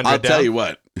put 100 I'll down. tell you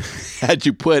what. Had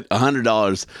you put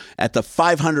 $100 at the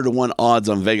 500 to 1 odds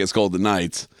on Vegas Golden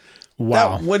Knights,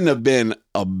 Wow, that wouldn't have been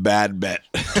a bad bet.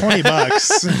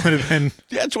 $20 would have been.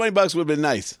 Yeah, $20 would have been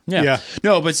nice. Yeah.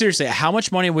 No, but seriously, how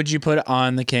much money would you put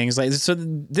on the Kings? Like, so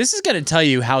this is going to tell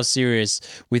you how serious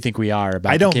we think we are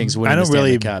about the Kings winning the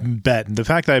Stanley Cup. bet. The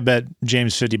fact that I bet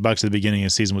James $50 at the beginning of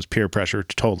the season was peer pressure,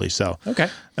 totally. So Okay.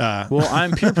 Well,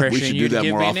 I'm peer pressuring should you do to that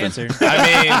give more me often. an answer. I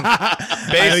mean,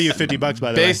 I owe you $50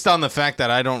 by the way. based on the fact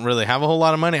that I don't really have a whole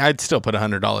lot of money, I'd still put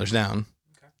 $100 down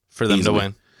for them Easily. to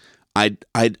win.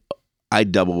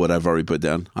 I'd double what I've already put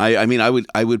down. I mean, I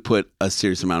would put a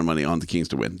serious amount of money on the Kings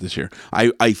to win this year.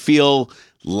 I feel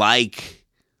like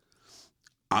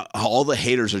all the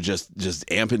haters are just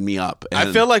amping me up. I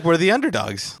And feel like we're the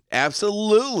underdogs.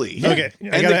 absolutely. Okay.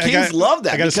 And the Kings love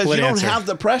that I got a because you split don't answer. have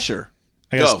the pressure.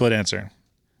 I got Go. a split answer.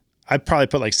 I'd probably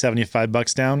put like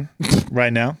 $75 down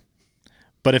right now.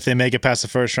 But if they make it past the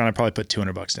first round, I'd probably put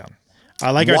 $200 down.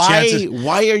 I like our chances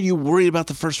Why are you worried about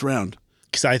the first round?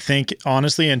 because I think,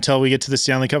 honestly, until we get to the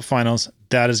Stanley Cup Finals,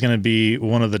 that is going to be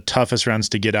one of the toughest rounds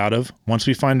to get out of. Once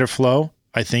we find our flow,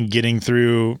 I think getting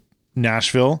through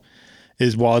Nashville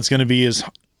is, while it's going to be is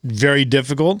very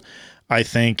difficult, I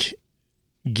think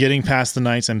getting past the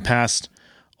Knights and past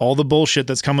all the bullshit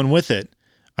that's coming with it,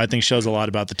 I think shows a lot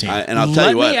about the team. And I'll tell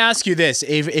Let you what. me ask you this: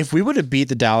 if we would have beat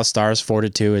the Dallas Stars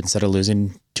 4-2 instead of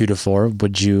losing 2-4,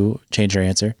 would you change your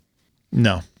answer?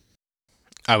 No.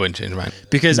 I wouldn't change mine.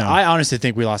 Because No. I honestly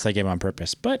think we lost that game on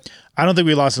purpose. But I don't think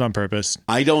we lost it on purpose.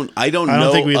 I don't I don't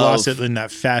know think we of- lost it in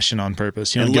that fashion on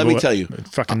purpose. You know, And give let me away tell you, a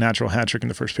fucking natural hat trick in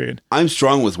the first period. I'm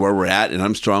strong with where we're at, and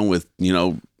I'm strong with,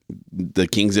 the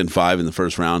Kings in 5 in the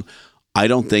first round. I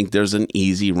don't think there's an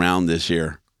easy round this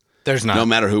year, There's not. no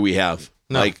matter who we have.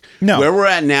 No. No. Where we're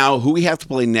at now, who we have to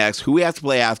play next, who we have to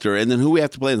play after, and then who we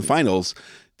have to play in the finals,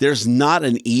 there's not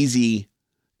an easy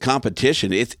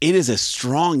competition. It is a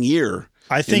strong year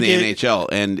I think in the NHL,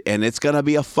 and it's going to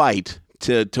be a fight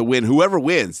to win. Whoever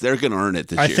wins, they're going to earn it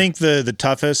this I year. think the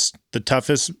toughest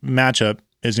matchup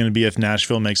is going to be if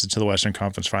Nashville makes it to the Western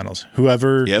Conference Finals.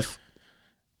 Whoever, if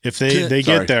if they Sorry.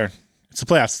 get there, it's the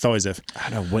playoffs. It's always if. I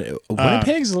don't know.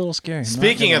 Winnipeg's a little scary. I'm not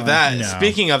Speaking gonna of lie. that, No.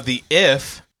 speaking of the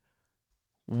if,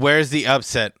 where's the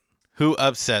upset? Who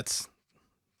upsets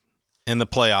in the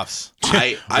playoffs?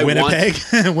 I Winnipeg,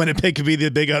 Winnipeg could be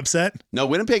the big upset. No,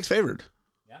 Winnipeg's favored.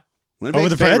 Yeah. Over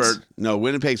the Preds? favored. No,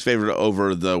 Winnipeg's favored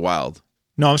over the Wild.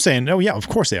 No, I'm saying, oh yeah, of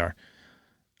course they are.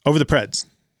 Over the Preds,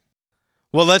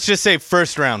 Well, let's just say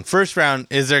first round. First round,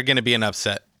 is there going to be an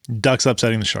upset? Ducks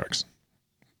upsetting the Sharks.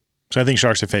 So I think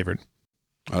Sharks are favored.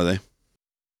 Are they?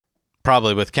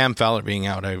 Probably with Cam Fowler being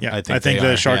out. I think they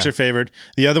the are, Sharks yeah. are favored.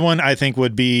 The other one I think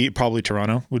would be probably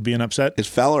Toronto would be an upset. Is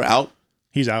Fowler out?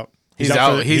 He's out. He's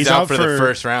out. He's out for the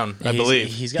first round, I believe.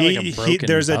 He's got like a broken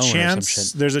there's a bone or some chance.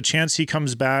 shit. There's a chance he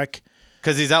comes back.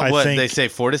 Because he's out. I What think- they say,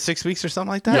 4 to 6 weeks or something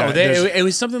like that. No, there's- it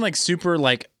was something like super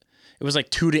like it was like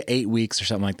 2 to 8 weeks or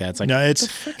something like that. It's like No,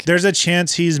 there's a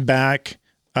chance he's back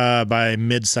by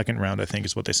mid-second round, I think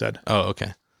is what they said. Oh,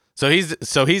 okay. So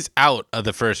he's out of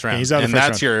the first round. he's out of and the first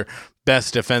that's round. your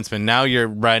best defenseman. Now you're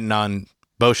riding on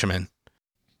Boschman.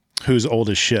 Who's old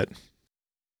as shit.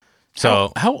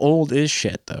 So how old is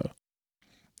shit though?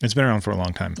 It's been around for a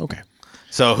long time. Okay.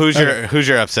 So who's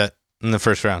your upset in the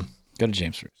first round? Go to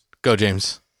James first. Go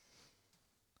James.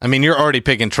 I mean, you're already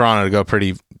picking Toronto to go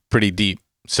pretty deep.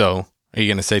 So are you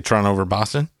going to say Toronto over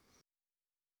Boston?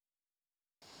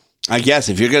 I guess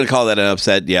if you're going to call that an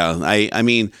upset, yeah. I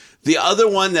mean, the other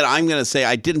one that I'm going to say,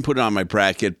 I didn't put it on my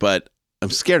bracket, but I'm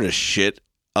scared as shit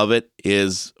of it,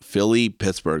 is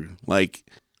Philly-Pittsburgh. Like,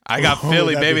 I got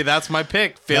Philly, baby. That's my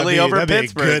pick. Philly over that'd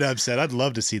Pittsburgh. Be a good upset. I'd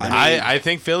love to see that. I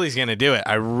think Philly's going to do it.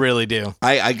 I really do.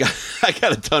 I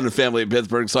got a ton of family in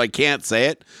Pittsburgh, so I can't say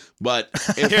it. But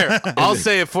Here, I'll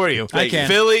say it for you. I can.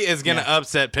 Philly is going to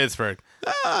upset Pittsburgh.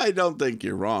 I don't think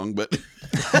you're wrong, but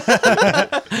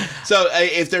so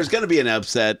if there's going to be an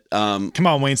upset, Come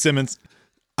on, Wayne Simmons.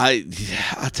 I'll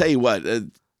tell you what.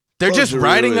 They're just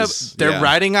riding Closure is-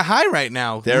 riding a high right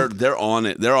now. They're on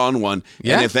it. They're on one.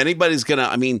 Yeah. And if anybody's gonna,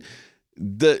 I mean,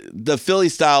 the Philly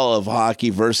style of hockey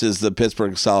versus the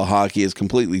Pittsburgh style of hockey is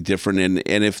completely different.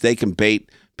 And if they can bait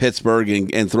Pittsburgh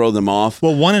and throw them off,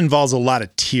 Well, one involves a lot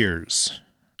of tears,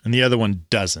 and the other one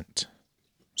doesn't.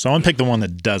 So I'm gonna pick the one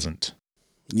that doesn't.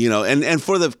 you know, and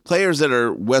for the players that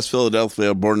are West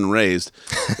Philadelphia born and raised,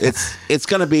 it's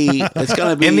gonna be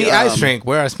in the ice rink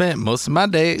where I spent most of my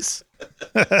days.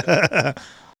 I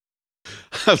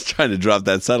was trying to drop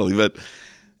that subtly, but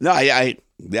no,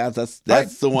 that's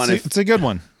the one. It's a good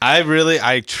one.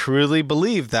 I truly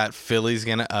believe that Philly's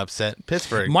going to upset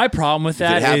Pittsburgh. My problem with If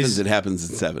that it happens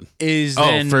in 7. is Oh,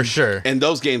 then for sure. And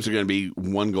those games are going to be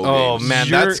 1-goal Oh, games. man,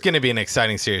 You're- that's going to be an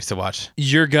exciting series to watch.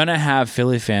 you're gonna have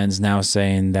Philly fans now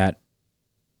saying that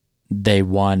they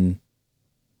won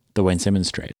the Wayne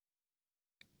Simmons trade.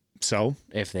 So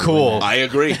If they Cool. win that. I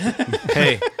agree.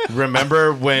 Hey,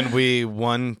 remember when we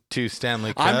won 2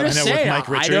 Stanley Cups? I'm just I know with saying, Mike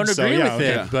I don't Richards, so agree yeah, with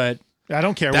okay. it, but I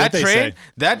don't care that what they trade, say.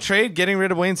 that trade, getting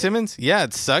rid of Wayne Simmons, yeah,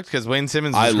 it sucked because Wayne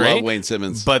Simmons was I great. love Wayne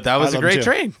Simmons, But that was I a love him great too.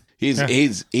 trade.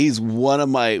 he's one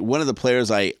of the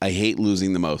players I hate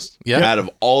losing the most. Yeah. Out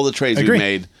of all the trades Agree. we've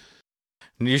made,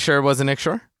 You sure it wasn't Nick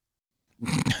Shore?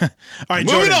 All right,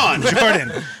 Moving Jordan. on.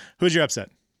 Jordan, who's your upset?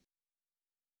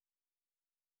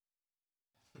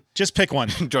 Just pick one.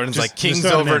 Jordan's Just- like Kings just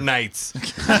throw it over in. Knights.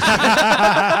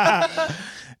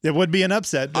 It would be an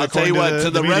upset. I'll tell you what. To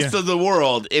the media. rest of the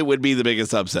world, it would be the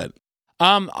biggest upset.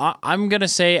 I'm gonna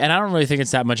say, and I don't really think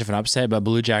it's that much of an upset, but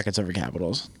Blue Jackets over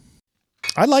Capitals.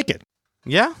 I like it.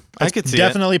 Yeah, I could see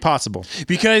Definitely possible.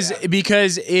 Because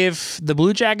if the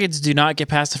Blue Jackets do not get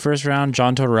past the first round,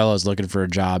 John Tortorella is looking for a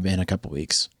job in a couple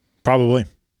weeks. Probably.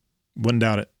 Wouldn't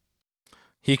doubt it.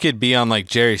 He could be on like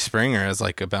Jerry Springer as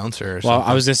like a bouncer or Well,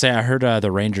 something. I was gonna say I heard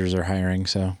the Rangers are hiring,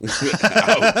 so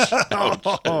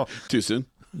Ouch. Too soon.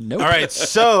 nope. All right,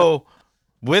 so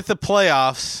with the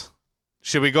playoffs,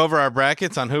 should we go over our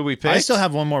brackets on who we picked? I still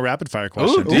have one more rapid fire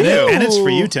question. do you? And it's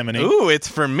for you, Timony. Ooh, it's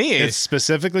for me. It's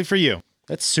specifically for you.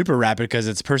 That's super rapid because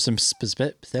it's person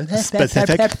specific.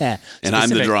 And I'm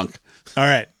the drunk. All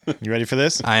right. You ready for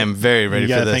this? I am very ready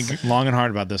You for got to this. think long and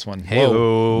hard about this one.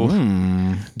 Hey-o.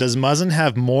 Does Muzzin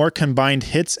have more combined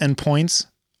hits and points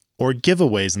or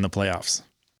giveaways in the playoffs?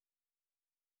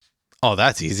 Oh,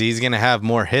 that's easy. He's going to have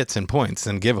more hits and points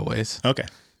than giveaways Okay.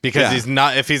 because Yeah. he's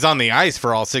not. If he's on the ice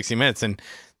for all 60 minutes, and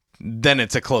then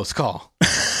it's a close call.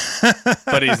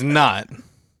 But he's not.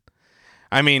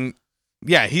 I mean,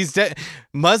 yeah, he's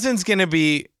Muzzin's going to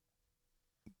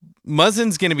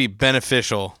be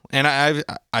beneficial. And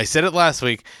I said it last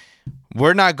week.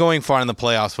 We're not going far in the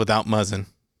playoffs without Muzzin.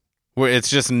 It's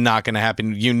just not going to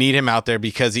happen. You need him out there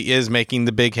because he is making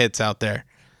the big hits out there.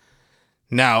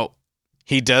 Now,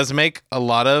 he does make a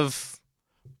lot of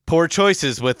poor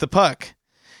choices with the puck.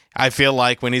 I feel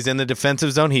like when he's in the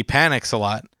defensive zone, he panics a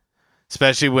lot,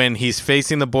 especially when he's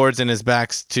facing the boards and his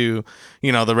back's to,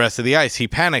 the rest of the ice. He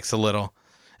panics a little,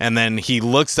 and then he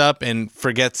looks up and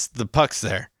forgets the puck's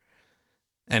there,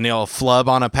 and he'll flub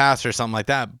on a pass or something like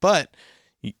that. But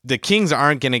the Kings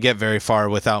aren't going to get very far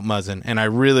without Muzzin, and I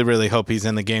really, really hope he's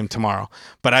in the game tomorrow.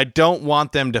 But I don't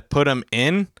want them to put him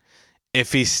in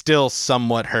if he's still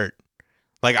somewhat hurt.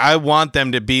 Like, I want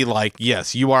them to be like,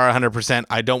 yes, you are 100%.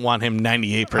 I don't want him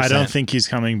 98%. I don't think he's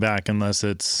coming back unless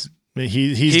it's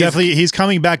he's definitely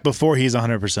coming back before he's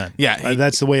 100%. Yeah,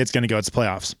 That's the way it's going to go. It's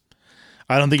playoffs.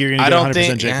 I don't think you're going to do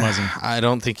 100% Jake Muzzin. I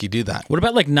don't think you do that. What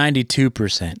about like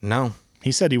 92%? No.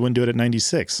 He said he wouldn't do it at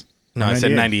 96. No, I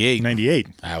said 98. 98.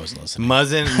 I was listening.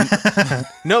 Muzzin.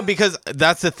 No, because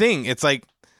that's the thing. It's like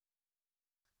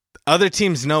other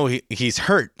teams know he's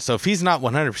hurt. So if he's not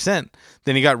 100%,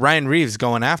 then you got Ryan Reeves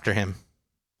going after him.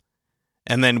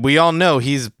 And then we all know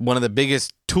he's one of the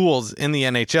biggest tools in the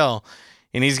NHL.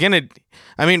 And he's going to,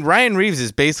 I mean, Ryan Reeves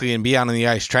is basically going to be out on the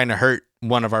ice trying to hurt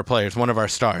one of our players, one of our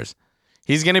stars.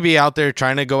 He's going to be out there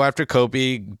trying to go after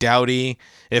Kopi, Doughty.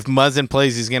 If Muzzin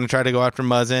plays, he's going to try to go after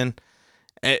Muzzin.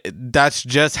 That's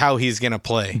just how he's going to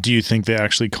play. Do you think they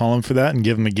actually call him for that and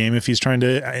give him a game if he's trying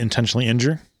to intentionally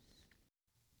injure?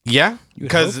 Yeah,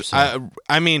 because so.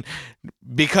 I mean,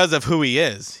 because of who he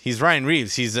is. He's Ryan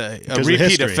Reeves. He's a repeat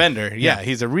history. offender. Yeah,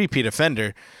 he's a repeat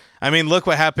offender. I mean, look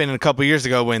what happened a couple years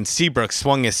ago when Seabrook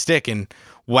swung his stick and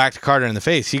whacked Carter in the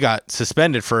face. He got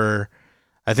suspended for,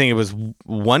 I think it was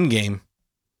 1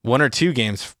 or 2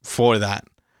 games for that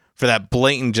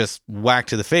blatant just whack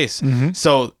to the face. Mm-hmm.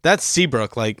 So that's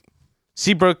Seabrook. Like,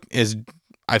 Seabrook is,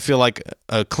 I feel like,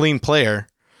 a clean player.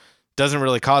 Doesn't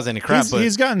really cause any crap.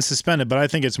 He's gotten suspended, but I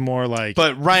think it's more like.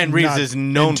 But Ryan Reeves is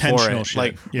known for it. Shit.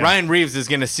 Like Ryan Reeves is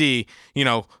going to see,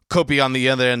 Kopi on the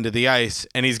other end of the ice,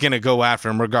 and he's going to go after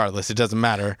him regardless. It doesn't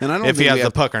matter if he has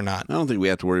the puck or not. I don't think we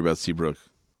have to worry about Seabrook.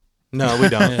 No, we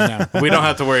don't. We don't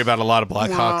have to worry about a lot of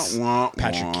Blackhawks.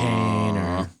 Patrick Kane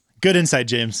or good insight,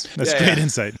 James. That's great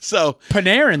insight. So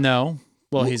Panarin, though.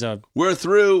 Well, we're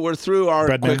through our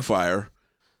Breadman. quick fire.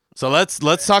 So let's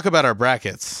talk about our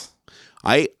brackets.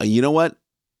 You know what?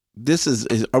 This is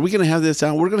are we going to have this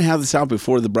out? We're going to have this out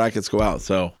before the brackets go out.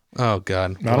 So, oh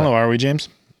God, I don't know. Are we, James?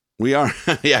 We are.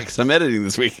 Yeah, because I'm editing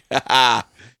this week.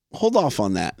 Hold off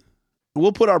on that.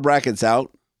 We'll put our brackets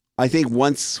out. I think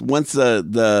once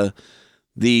the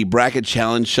bracket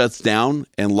challenge shuts down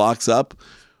and locks up,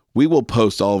 we will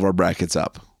post all of our brackets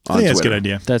up on I think that's a Twitter. good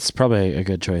idea. that's probably a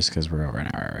good choice because we're over an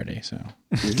hour already. So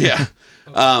Yeah.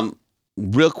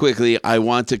 Real quickly, I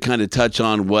want to kind of touch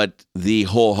on what the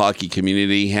whole hockey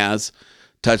community has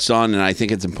touched on, and I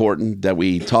think it's important that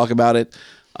we talk about it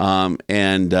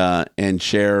and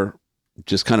share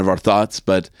just kind of our thoughts.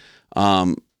 But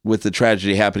with the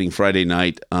tragedy happening Friday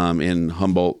night in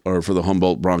Humboldt, or for the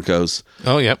Humboldt Broncos,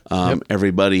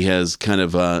 everybody has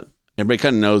everybody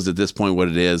kind of knows at this point what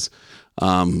it is.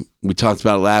 We talked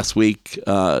about it last week,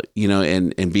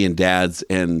 and being dads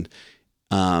and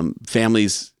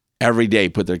families every day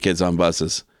put their kids on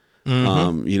buses,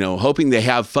 hoping they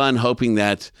have fun, hoping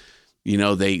that,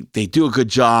 they do a good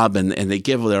job and they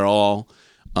give their all,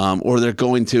 or they're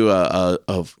going to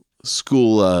a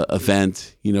school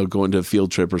event, going to a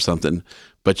field trip or something,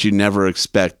 but you never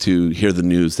expect to hear the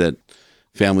news that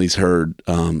families heard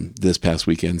this past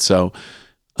weekend. So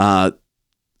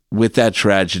with that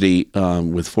tragedy,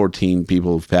 with 14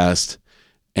 people who've passed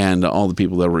and all the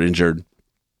people that were injured,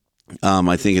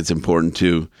 I think it's important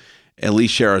to at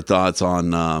least share our thoughts on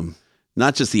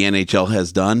not just the NHL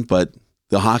has done, but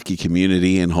the hockey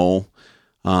community in whole.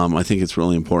 I think it's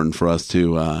really important for us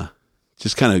to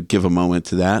just kind of give a moment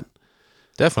to that.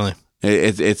 Definitely.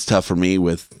 It's tough for me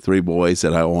with 3 boys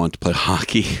that I want to play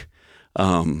hockey.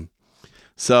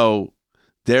 So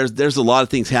there's a lot of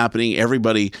things happening.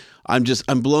 Everybody, I'm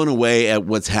blown away at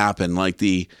what's happened. Like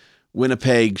the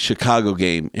Winnipeg-Chicago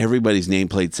game, everybody's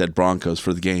nameplate said Broncos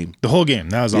for the game. The whole game.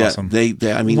 That was awesome.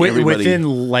 Everybody within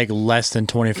like less than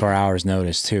 24 hours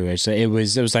notice too. It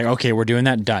was like, okay, we're doing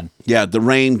that, done. Yeah, the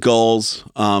Rain Gulls,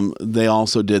 they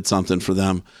also did something for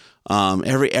them.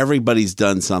 Everybody's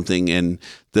done something, and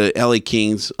the LA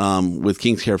Kings with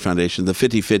Kings Care Foundation, the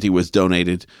 50-50 was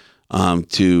donated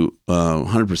to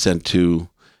 100% to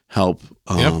help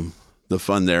the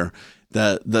fund there.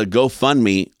 The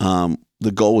GoFundMe,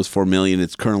 the goal was $4 million.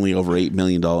 It's currently over $8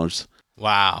 million.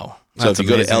 Wow. So if you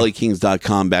go to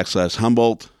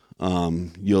lakings.com/Humboldt,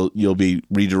 you'll be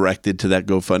redirected to that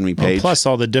GoFundMe page. Plus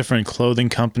all the different clothing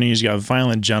companies. You got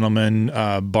Violent Gentlemen,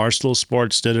 Barstool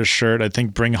Sports did a shirt. I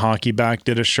think Bring Hockey Back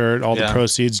did a shirt. All the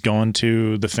proceeds going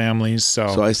to the families.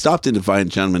 So I stopped into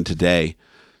Violent Gentlemen today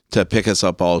to pick us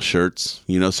up all shirts,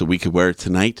 so we could wear it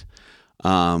tonight.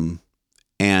 They're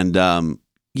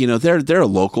a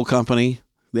local company.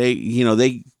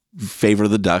 They favor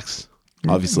the Ducks.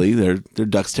 Obviously, they're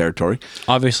Ducks territory.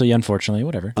 Obviously, unfortunately,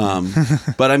 whatever.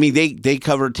 But I mean, they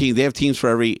cover teams. They have teams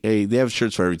for they have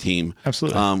shirts for every team.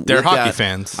 Absolutely, they're hockey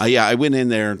fans. I went in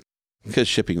there because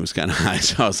shipping was kind of high,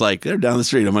 so I was like, they're down the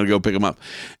street. I'm going to go pick them up,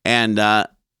 and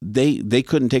they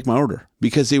couldn't take my order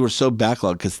because they were so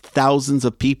backlogged. Because thousands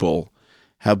of people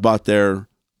have bought their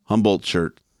Humboldt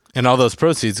shirt. And all those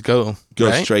proceeds go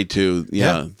right? straight to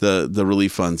the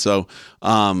relief fund. So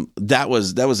that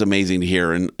was amazing to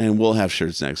hear, and we'll have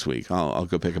shirts next week. I'll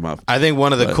go pick them up. I think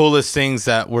one of the coolest things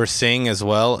that we're seeing as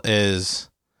well is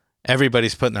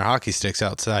everybody's putting their hockey sticks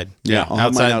outside. Yeah, I'll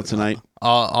have mine out tonight.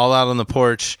 All out on the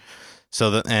porch.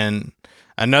 And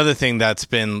another thing that's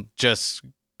been just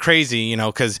crazy,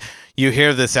 because you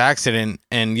hear this accident,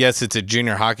 and yes, it's a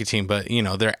junior hockey team, but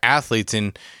they're athletes,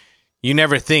 and you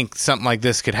never think something like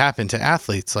this could happen to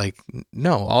athletes. Like,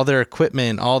 no, all their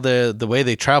equipment, all the way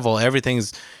they travel,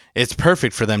 it's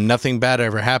perfect for them. Nothing bad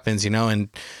ever happens, and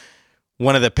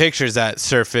one of the pictures that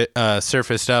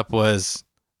surfaced up was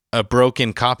a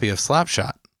broken copy of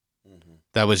Slapshot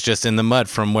that was just in the mud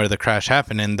from where the crash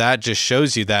happened. And that just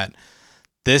shows you that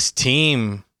this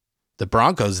team, the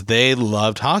Broncos, they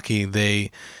loved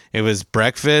hockey. It was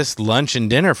breakfast, lunch, and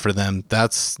dinner for them.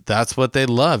 That's what they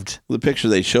loved. The picture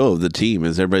they show of the team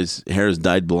is everybody's hair is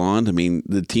dyed blonde. I mean,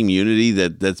 the team unity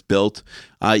that's built.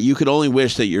 You could only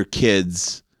wish that your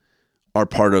kids are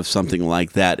part of something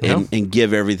like that and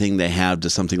give everything they have to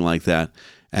something like that.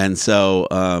 And so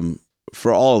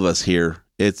for all of us here,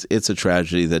 it's a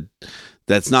tragedy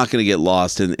that's not going to get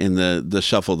lost in the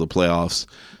shuffle of the playoffs.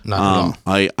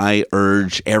 I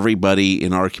urge everybody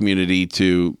in our community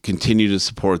to continue to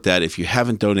support that. If you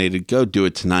haven't donated, go do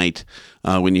it tonight.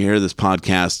 When you hear this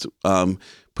podcast,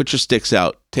 put your sticks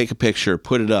out, take a picture,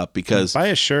 put it up, because buy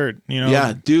a shirt.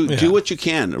 Do what you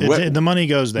can. The money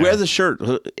goes there. Wear the shirt.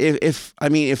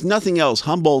 If nothing else,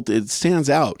 Humboldt, it stands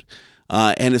out.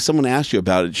 And if someone asks you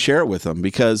about it, share it with them,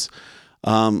 because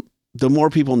the more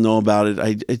people know about it,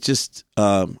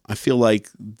 I feel like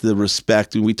the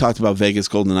respect. We talked about Vegas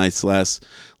Golden Knights last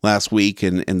week,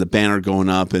 and the banner going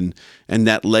up, and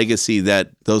that legacy that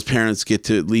those parents get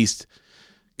to at least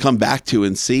come back to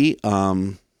and see.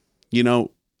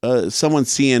 Someone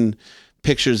seeing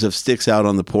pictures of sticks out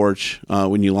on the porch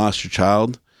when you lost your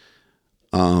child.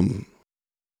 I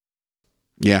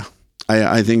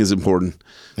think is important.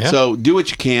 Yeah. So do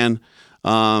what you can.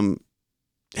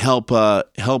 Help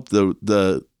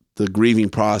the grieving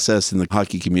process in the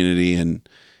hockey community, and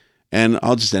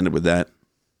I'll just end it with that.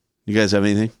 You guys have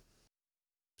anything?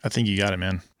 I think you got it,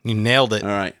 man. You nailed it. All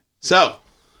right. So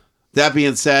that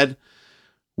being said,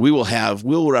 we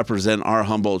will represent our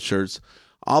Humboldt shirts.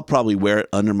 I'll probably wear it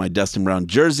under my Dustin Brown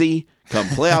jersey come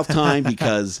playoff time,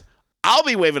 because I'll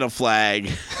be waving a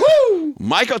flag. Woo!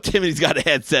 Michael Timoney's got a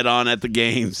headset on at the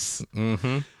games.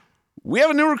 Mm-hmm. We have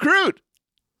a new recruit.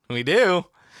 We do.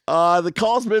 The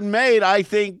call's been made. I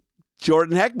think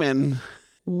Jordan Heckman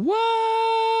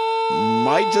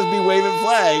might just be waving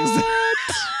flags.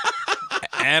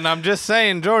 And I'm just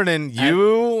saying, Jordan,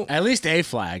 at least a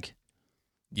flag.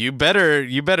 You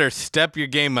better step your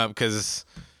game up, because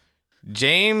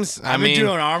James, I've been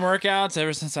doing arm workouts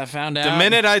ever since I found out. The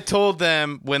minute I told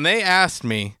them, when they asked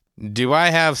me, do I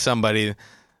have somebody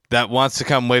that wants to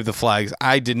come wave the flags,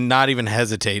 I did not even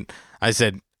hesitate. I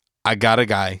said, I got a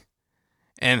guy.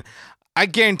 And I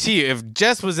guarantee you, if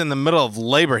Jess was in the middle of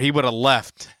labor, he would have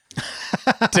left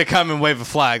to come and wave a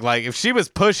flag. Like, if she was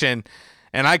pushing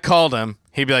and I called him,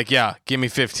 he'd be like, yeah, give me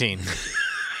 15.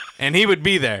 And he would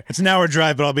be there. It's an hour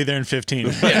drive, but I'll be there in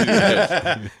 15.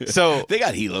 So they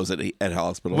got helos at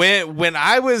hospitals. When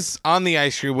I was on the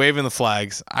ice crew waving the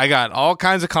flags, I got all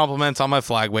kinds of compliments on my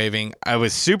flag waving. I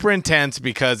was super intense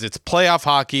because it's playoff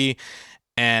hockey.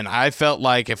 And I felt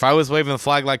like if I was waving the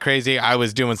flag like crazy, I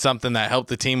was doing something that helped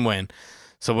the team win.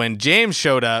 So when James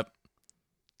showed up,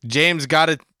 James got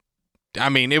it. I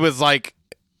mean, it's like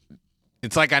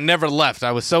I never left.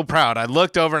 I was so proud. I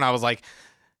looked over and I was like,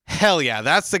 hell yeah,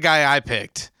 that's the guy I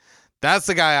picked. That's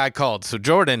the guy I called. So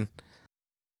Jordan,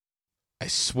 I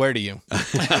swear to you,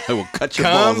 I will cut your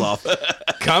balls off.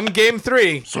 Come game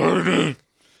 3. Sorry.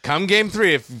 Come game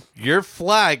 3, if your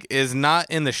flag is not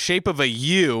in the shape of a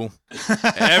U,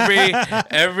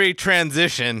 every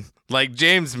transition like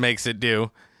James makes it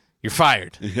do, you're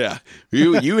fired. Yeah,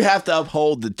 you have to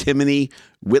uphold the Timoney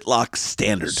Whitlock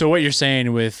standard. So what you're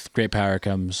saying, with great power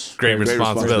comes great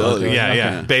responsibility. Yeah,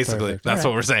 Okay. basically, Perfect. That's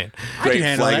what we're saying. Great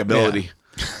flagability. Yeah.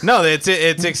 No, it's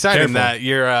exciting that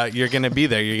you're going to be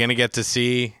there. You're going to get to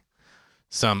see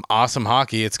some awesome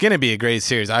hockey. It's going to be a great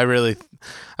series. I really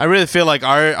feel like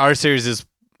our series is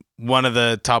one of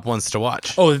the top ones to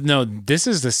watch. Oh, no, this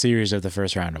is the series of the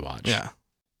first round to watch. Yeah.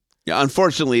 Yeah,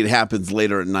 unfortunately, it happens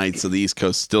later at night, so the East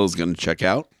Coast still is going to check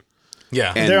out.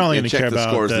 Yeah. And they're only going to check care the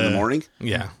about scores in the morning.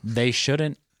 Yeah. They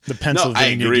shouldn't. The Pennsylvania No,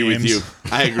 I agree games. with you.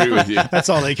 I agree with you. That's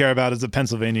all they care about is the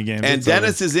Pennsylvania games. And It's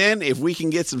Dennis is in if we can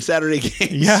get some Saturday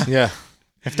games. Yeah. Yeah.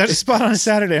 If there's a spot on a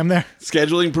Saturday, I'm there.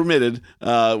 Scheduling permitted,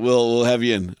 we'll have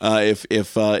you in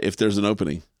if there's an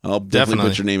opening. I'll definitely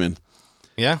put your name in.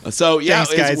 Yeah. So yeah,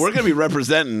 Thanks, guys. we're going to be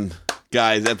representing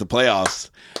guys at the playoffs,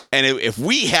 and if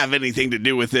we have anything to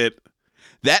do with it,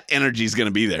 that energy is going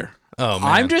to be there. Oh man.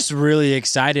 I'm just really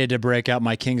excited to break out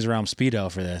my Kings Realm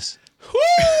Speedo for this.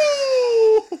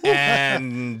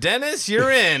 And Dennis, you're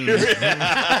in.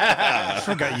 I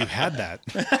forgot you had that.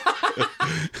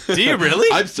 Do you really?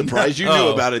 I'm surprised you knew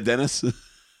about it, Dennis.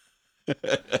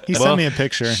 He sent me a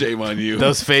picture. Shame on you.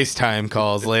 Those FaceTime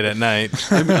calls late at night.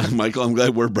 Michael, I'm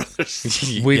glad we're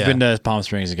brothers. We've been to Palm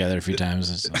Springs together a few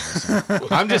times.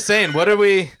 I'm just saying,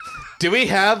 do we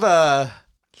have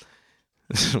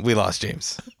we lost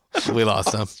James. We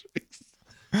lost him.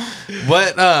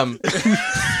 What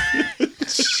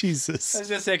Jesus. I was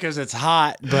gonna say because it's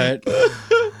hot, but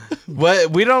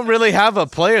we don't really have a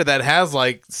player that has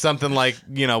like something like,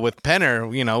 with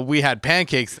Penner, we had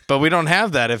pancakes, but we don't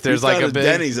have that if there's like a big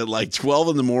Denny's at like 12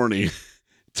 in the morning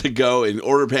to go and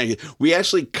order pancakes. We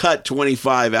actually cut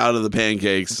 25 out of the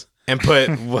pancakes and put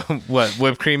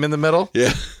whipped cream in the middle.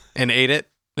 Yeah. And ate it.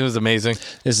 It was amazing.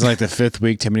 this is like the 5th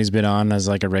week Timothy's been on as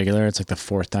like a regular. It's like the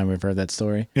 4th time we've heard that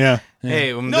story. Yeah.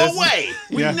 Hey, no way.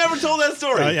 We've never told that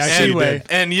story.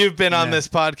 And you've been on this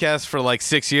podcast for like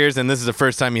 6 years, and this is the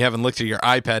first time you haven't looked at your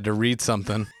iPad to read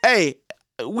something. Hey,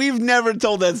 we've never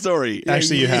told that story.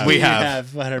 Actually, you have. We have.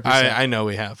 100%. I know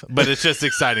we have, but it's just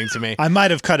exciting to me. I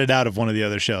might have cut it out of one of the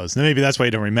other shows. Maybe that's why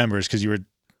you don't remember, is because you were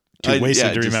too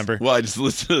wasted to remember. Well, I just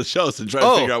listened to the shows and try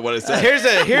to figure out what I said.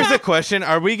 Here's a question.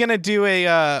 Are we going to do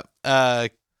a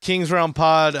Kings Realm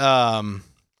Pod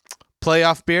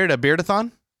playoff beard, a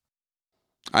beardathon?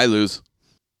 I lose.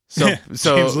 So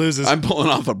James loses. I'm pulling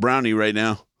off a brownie right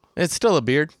now. It's still a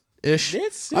beard-ish.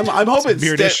 I'm hoping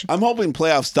beardish. I'm hoping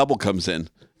playoff stubble comes in.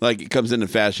 Like it comes into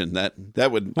fashion. That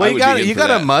would. Well, I you would got be in you for got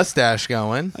that. a mustache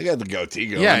going. I got the goatee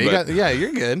going. Yeah, but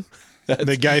you're good.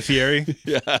 The Guy Fieri.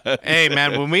 Hey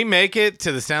man, when we make it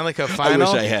to the Stanley Cup I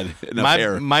final, wish I had enough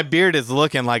hair. my beard is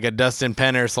looking like a Dustin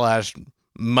Penner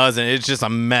 / Muzzin. It's just a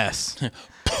mess.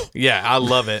 Yeah, I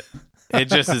love it. It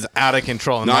just is out of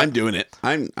control. No, I'm doing it.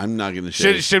 I'm not going to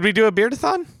shave. Should we do a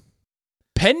beardathon?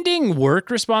 Pending work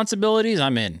responsibilities,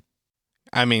 I'm in.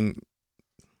 I mean,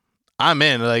 I'm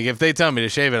in. Like if they tell me to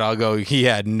shave it, I'll go.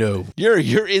 Yeah, no.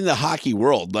 You're in the hockey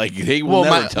world. Like they will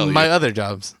never tell you. My other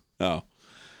jobs. Oh,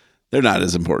 they're not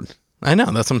as important. I know.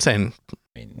 That's what I'm saying.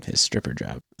 I mean, his stripper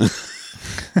job.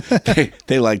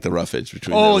 They like the rough edge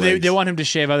between. Oh, their they legs. want him to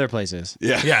shave other places.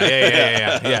 Yeah.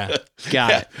 Yeah.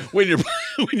 Got it. When your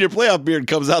playoff beard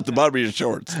comes out the bottom of your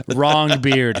shorts. Wrong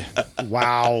beard.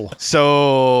 Wow.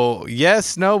 So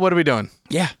yes, no. What are we doing?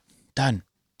 Yeah, done.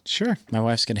 Sure. My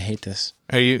wife's gonna hate this.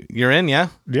 You're in? Yeah.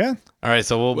 Yeah. All right.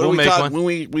 So What we'll are we make talking- one.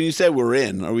 when you say we're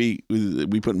in, are we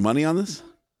putting money on this?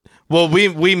 Well,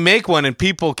 we make one and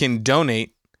people can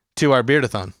donate to our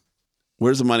beardathon.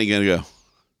 Where's the money going to go?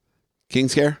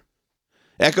 King's Care?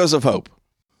 Echoes of Hope.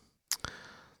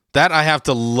 That I have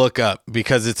to look up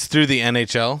because it's through the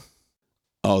NHL.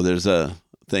 Oh, there's a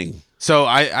thing. So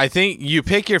I think you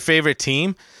pick your favorite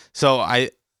team. So I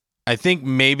think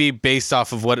maybe based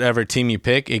off of whatever team you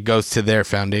pick, it goes to their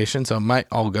foundation. So it might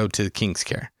all go to King's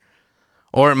Care.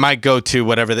 Or it might go to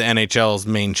whatever the NHL's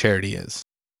main charity is.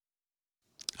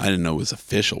 I didn't know it was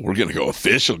official. We're going to go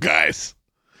official, guys.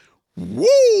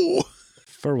 Woo!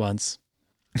 For once.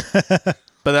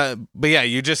 But yeah,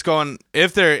 you just go on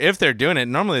if they're doing it.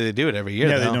 Normally they do it every year.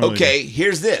 Yeah, they though. normally Okay,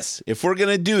 here's this. If we're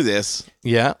going to do this,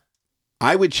 Yeah.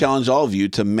 I would challenge all of you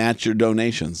to match your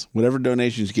donations. Whatever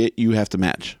donations you get, you have to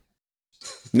match.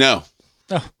 No,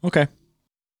 Oh, okay.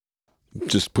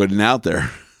 just putting it out there.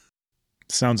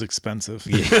 Sounds expensive.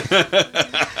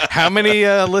 How many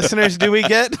listeners do we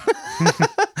get?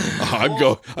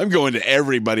 I'm going to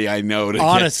everybody I know. To get-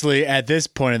 Honestly, at this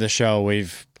point of the show,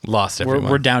 Lost everyone.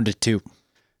 we're down to 2.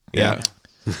 yeah.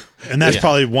 And that's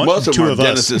probably Most of two them are of us.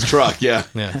 Dennis's truck. Yeah,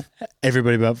 Yeah.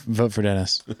 Everybody vote for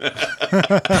Dennis.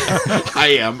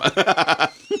 I am.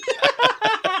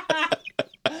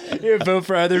 You vote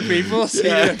for other people, so you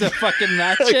have to fucking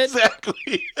match it.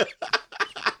 Exactly.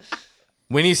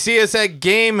 When you see us at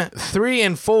game 3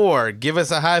 and 4, give us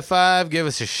a high five, give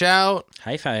us a shout.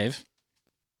 High five.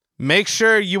 Make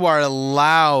sure you are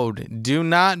loud. Do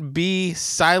not be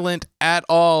silent at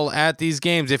all at these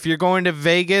games. If you're going to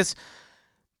Vegas,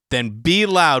 then be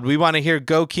loud. We want to hear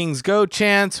Go Kings Go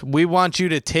chants. We want you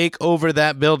to take over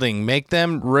that building. Make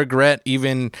them regret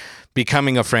even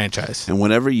becoming a franchise. And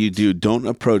whatever you do, don't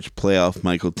approach playoff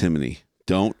Michael Timoney.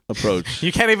 Don't approach.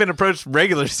 You can't even approach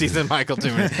regular season Michael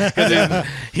Timoney because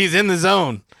he's in the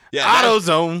zone. Yeah, Auto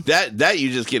zone. That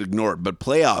you just get ignored. But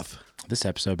playoff. This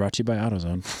episode brought to you by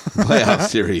AutoZone. Playoff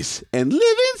series and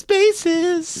living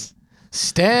spaces.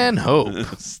 Stan Hope.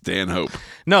 Stan Hope.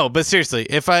 No, but seriously,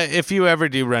 if you ever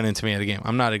do run into me at a game,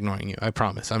 I'm not ignoring you. I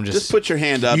promise. I'm Just put your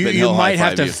hand up and You he'll might have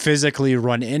high-five to you. physically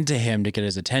run into him to get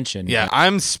his attention. Yeah,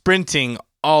 I'm sprinting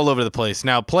all over the place.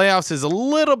 Now, playoffs is a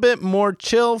little bit more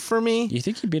chill for me. You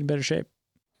think you'd be in better shape?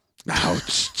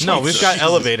 Ouch. No, we've got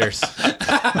elevators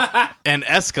and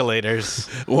escalators.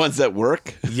 Ones that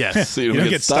work. Yes. So You don't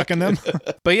get stuck in them?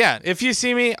 But yeah, if you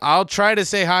see me, I'll try to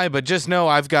say hi, but just know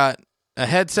I've got a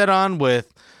headset on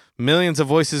with millions of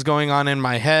voices going on in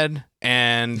my head,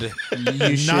 and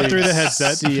You Not through the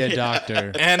headset. See a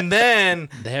doctor. and then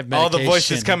They have all the voices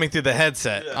medication. coming through the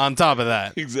headset on top of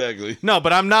that. Exactly. No,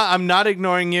 but I'm not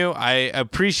ignoring you. I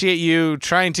appreciate you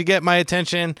trying to get my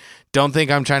attention. Don't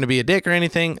think I'm trying to be a dick or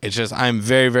anything. It's just I'm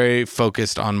very, very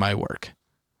focused on my work.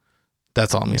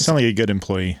 That's all I'm You gonna say. sound like a good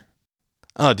employee.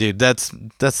 Oh, dude, that's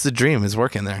the dream, is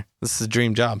working there. This is a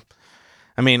dream job.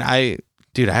 I mean, I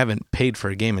haven't paid for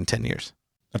a game in 10 years.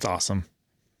 That's awesome.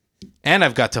 And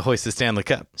I've got to hoist the Stanley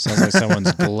Cup. Sounds like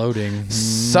someone's gloating.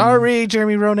 Sorry,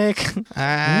 Jeremy Roenick.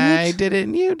 I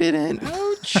didn't. You didn't.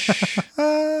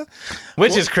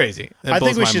 Which is crazy. It I blows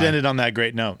think we my should mind. end it on that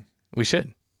great note. We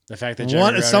should. The fact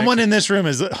that Someone in this room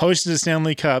has hosted a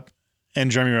Stanley Cup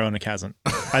and Jeremy Roenick hasn't.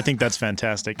 I think that's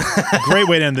fantastic. Great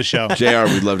way to end the show. JR,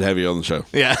 we'd love to have you on the show.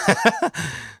 Yeah.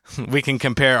 We can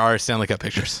compare our Stanley Cup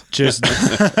pictures. Just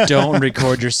don't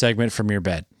record your segment from your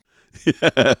bed.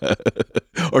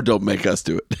 Or don't make us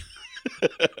do it.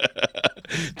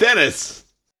 Dennis.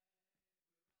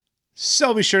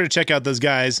 So be sure to check out those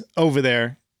guys over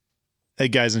there at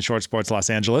Guys in Short Sports Los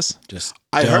Angeles. Just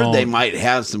I heard they don't. might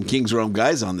have some Kings Rome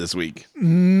guys on this week.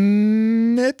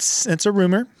 It's a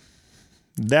rumor.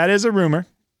 That is a rumor.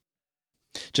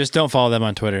 Just don't follow them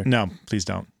on Twitter. No, please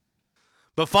don't.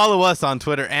 But follow us on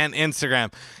Twitter and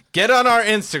Instagram. Get on our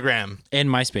Instagram. In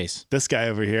MySpace. This guy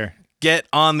over here. Get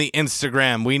on the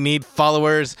Instagram. We need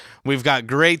followers. We've got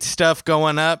great stuff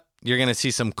going up. You're going to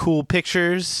see some cool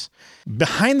pictures.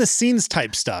 Behind the scenes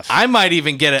type stuff. I might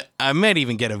even get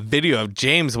a video of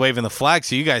James waving the flag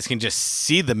so you guys can just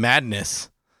see the madness.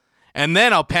 And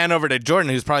then I'll pan over to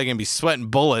Jordan, who's probably going to be sweating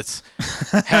bullets,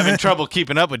 having trouble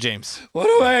keeping up with James. What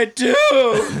do I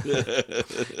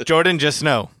do? Jordan, just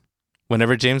know,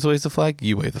 whenever James waves the flag,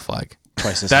 you wave the flag.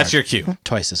 Twice as That's hard. your cue.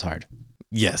 Twice as hard.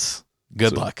 Yes.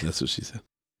 Good luck. That's what she said.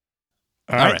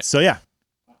 All right. right. So yeah,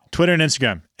 Twitter and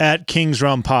Instagram at Kings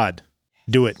Realm Pod.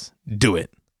 Do it. Do it.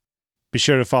 Be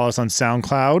sure to follow us on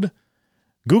SoundCloud,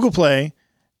 Google Play,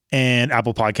 and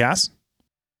Apple Podcasts.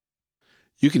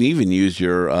 You can even use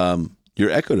your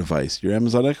Echo device, your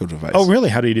Amazon Echo device. Oh, really?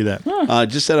 How do you do that?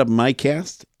 Just set up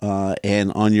MyCast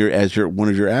and on one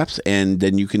of your apps, and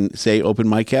then you can say open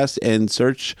MyCast and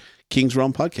search Kings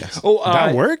Realm Podcast. Oh,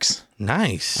 That works?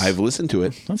 Nice. I've listened to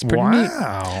it. that's pretty neat.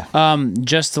 Wow.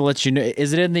 Just to let you know,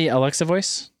 is it in the Alexa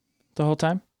voice the whole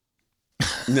time?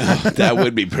 No, that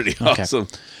would be pretty awesome.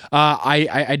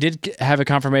 I did have a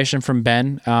confirmation from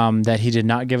Ben that he did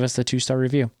not give us the 2-star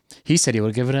review. He said he would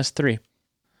have given us 3.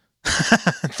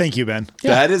 Thank you, Ben.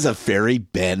 That is a very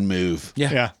Ben move.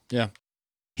 Yeah.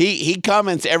 He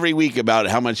comments every week about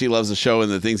how much he loves the show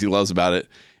and the things he loves about it,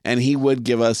 and he would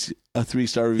give us a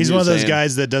 3-star review. He's one of those saying-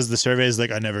 guys that does the surveys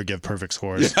like, I never give perfect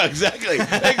scores. Yeah, exactly.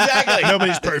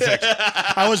 Nobody's perfect.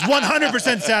 I was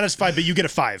 100% satisfied, but you get a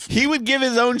 5. He would give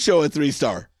his own show a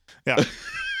 3-star. Yeah.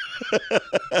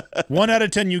 1 out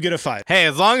of 10, you get a 5. Hey,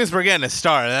 as long as we're getting a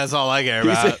star, that's all I care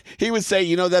about. He would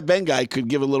say, that Ben guy could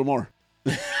give a little more.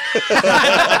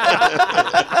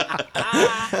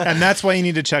 And that's why you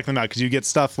need to check them out, because you get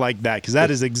stuff like that, because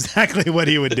that is exactly what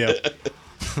he would do.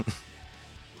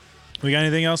 We got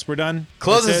anything else? We're done?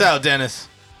 Close That's us it? out, Dennis.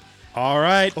 All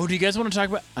right. Oh, do you guys want to talk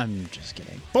about? I'm just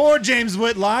kidding. For James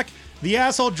Whitlock, the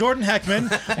asshole Jordan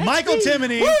Heckman, Michael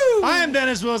Timoney, I am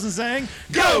Dennis Wilson saying,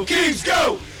 Go Kings,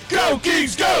 go! Go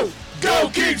Kings, go! Go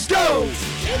Kings, go!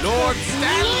 Lord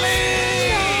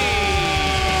Stanley!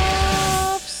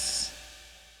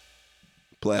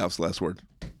 Playoffs, last word.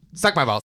 Suck my balls.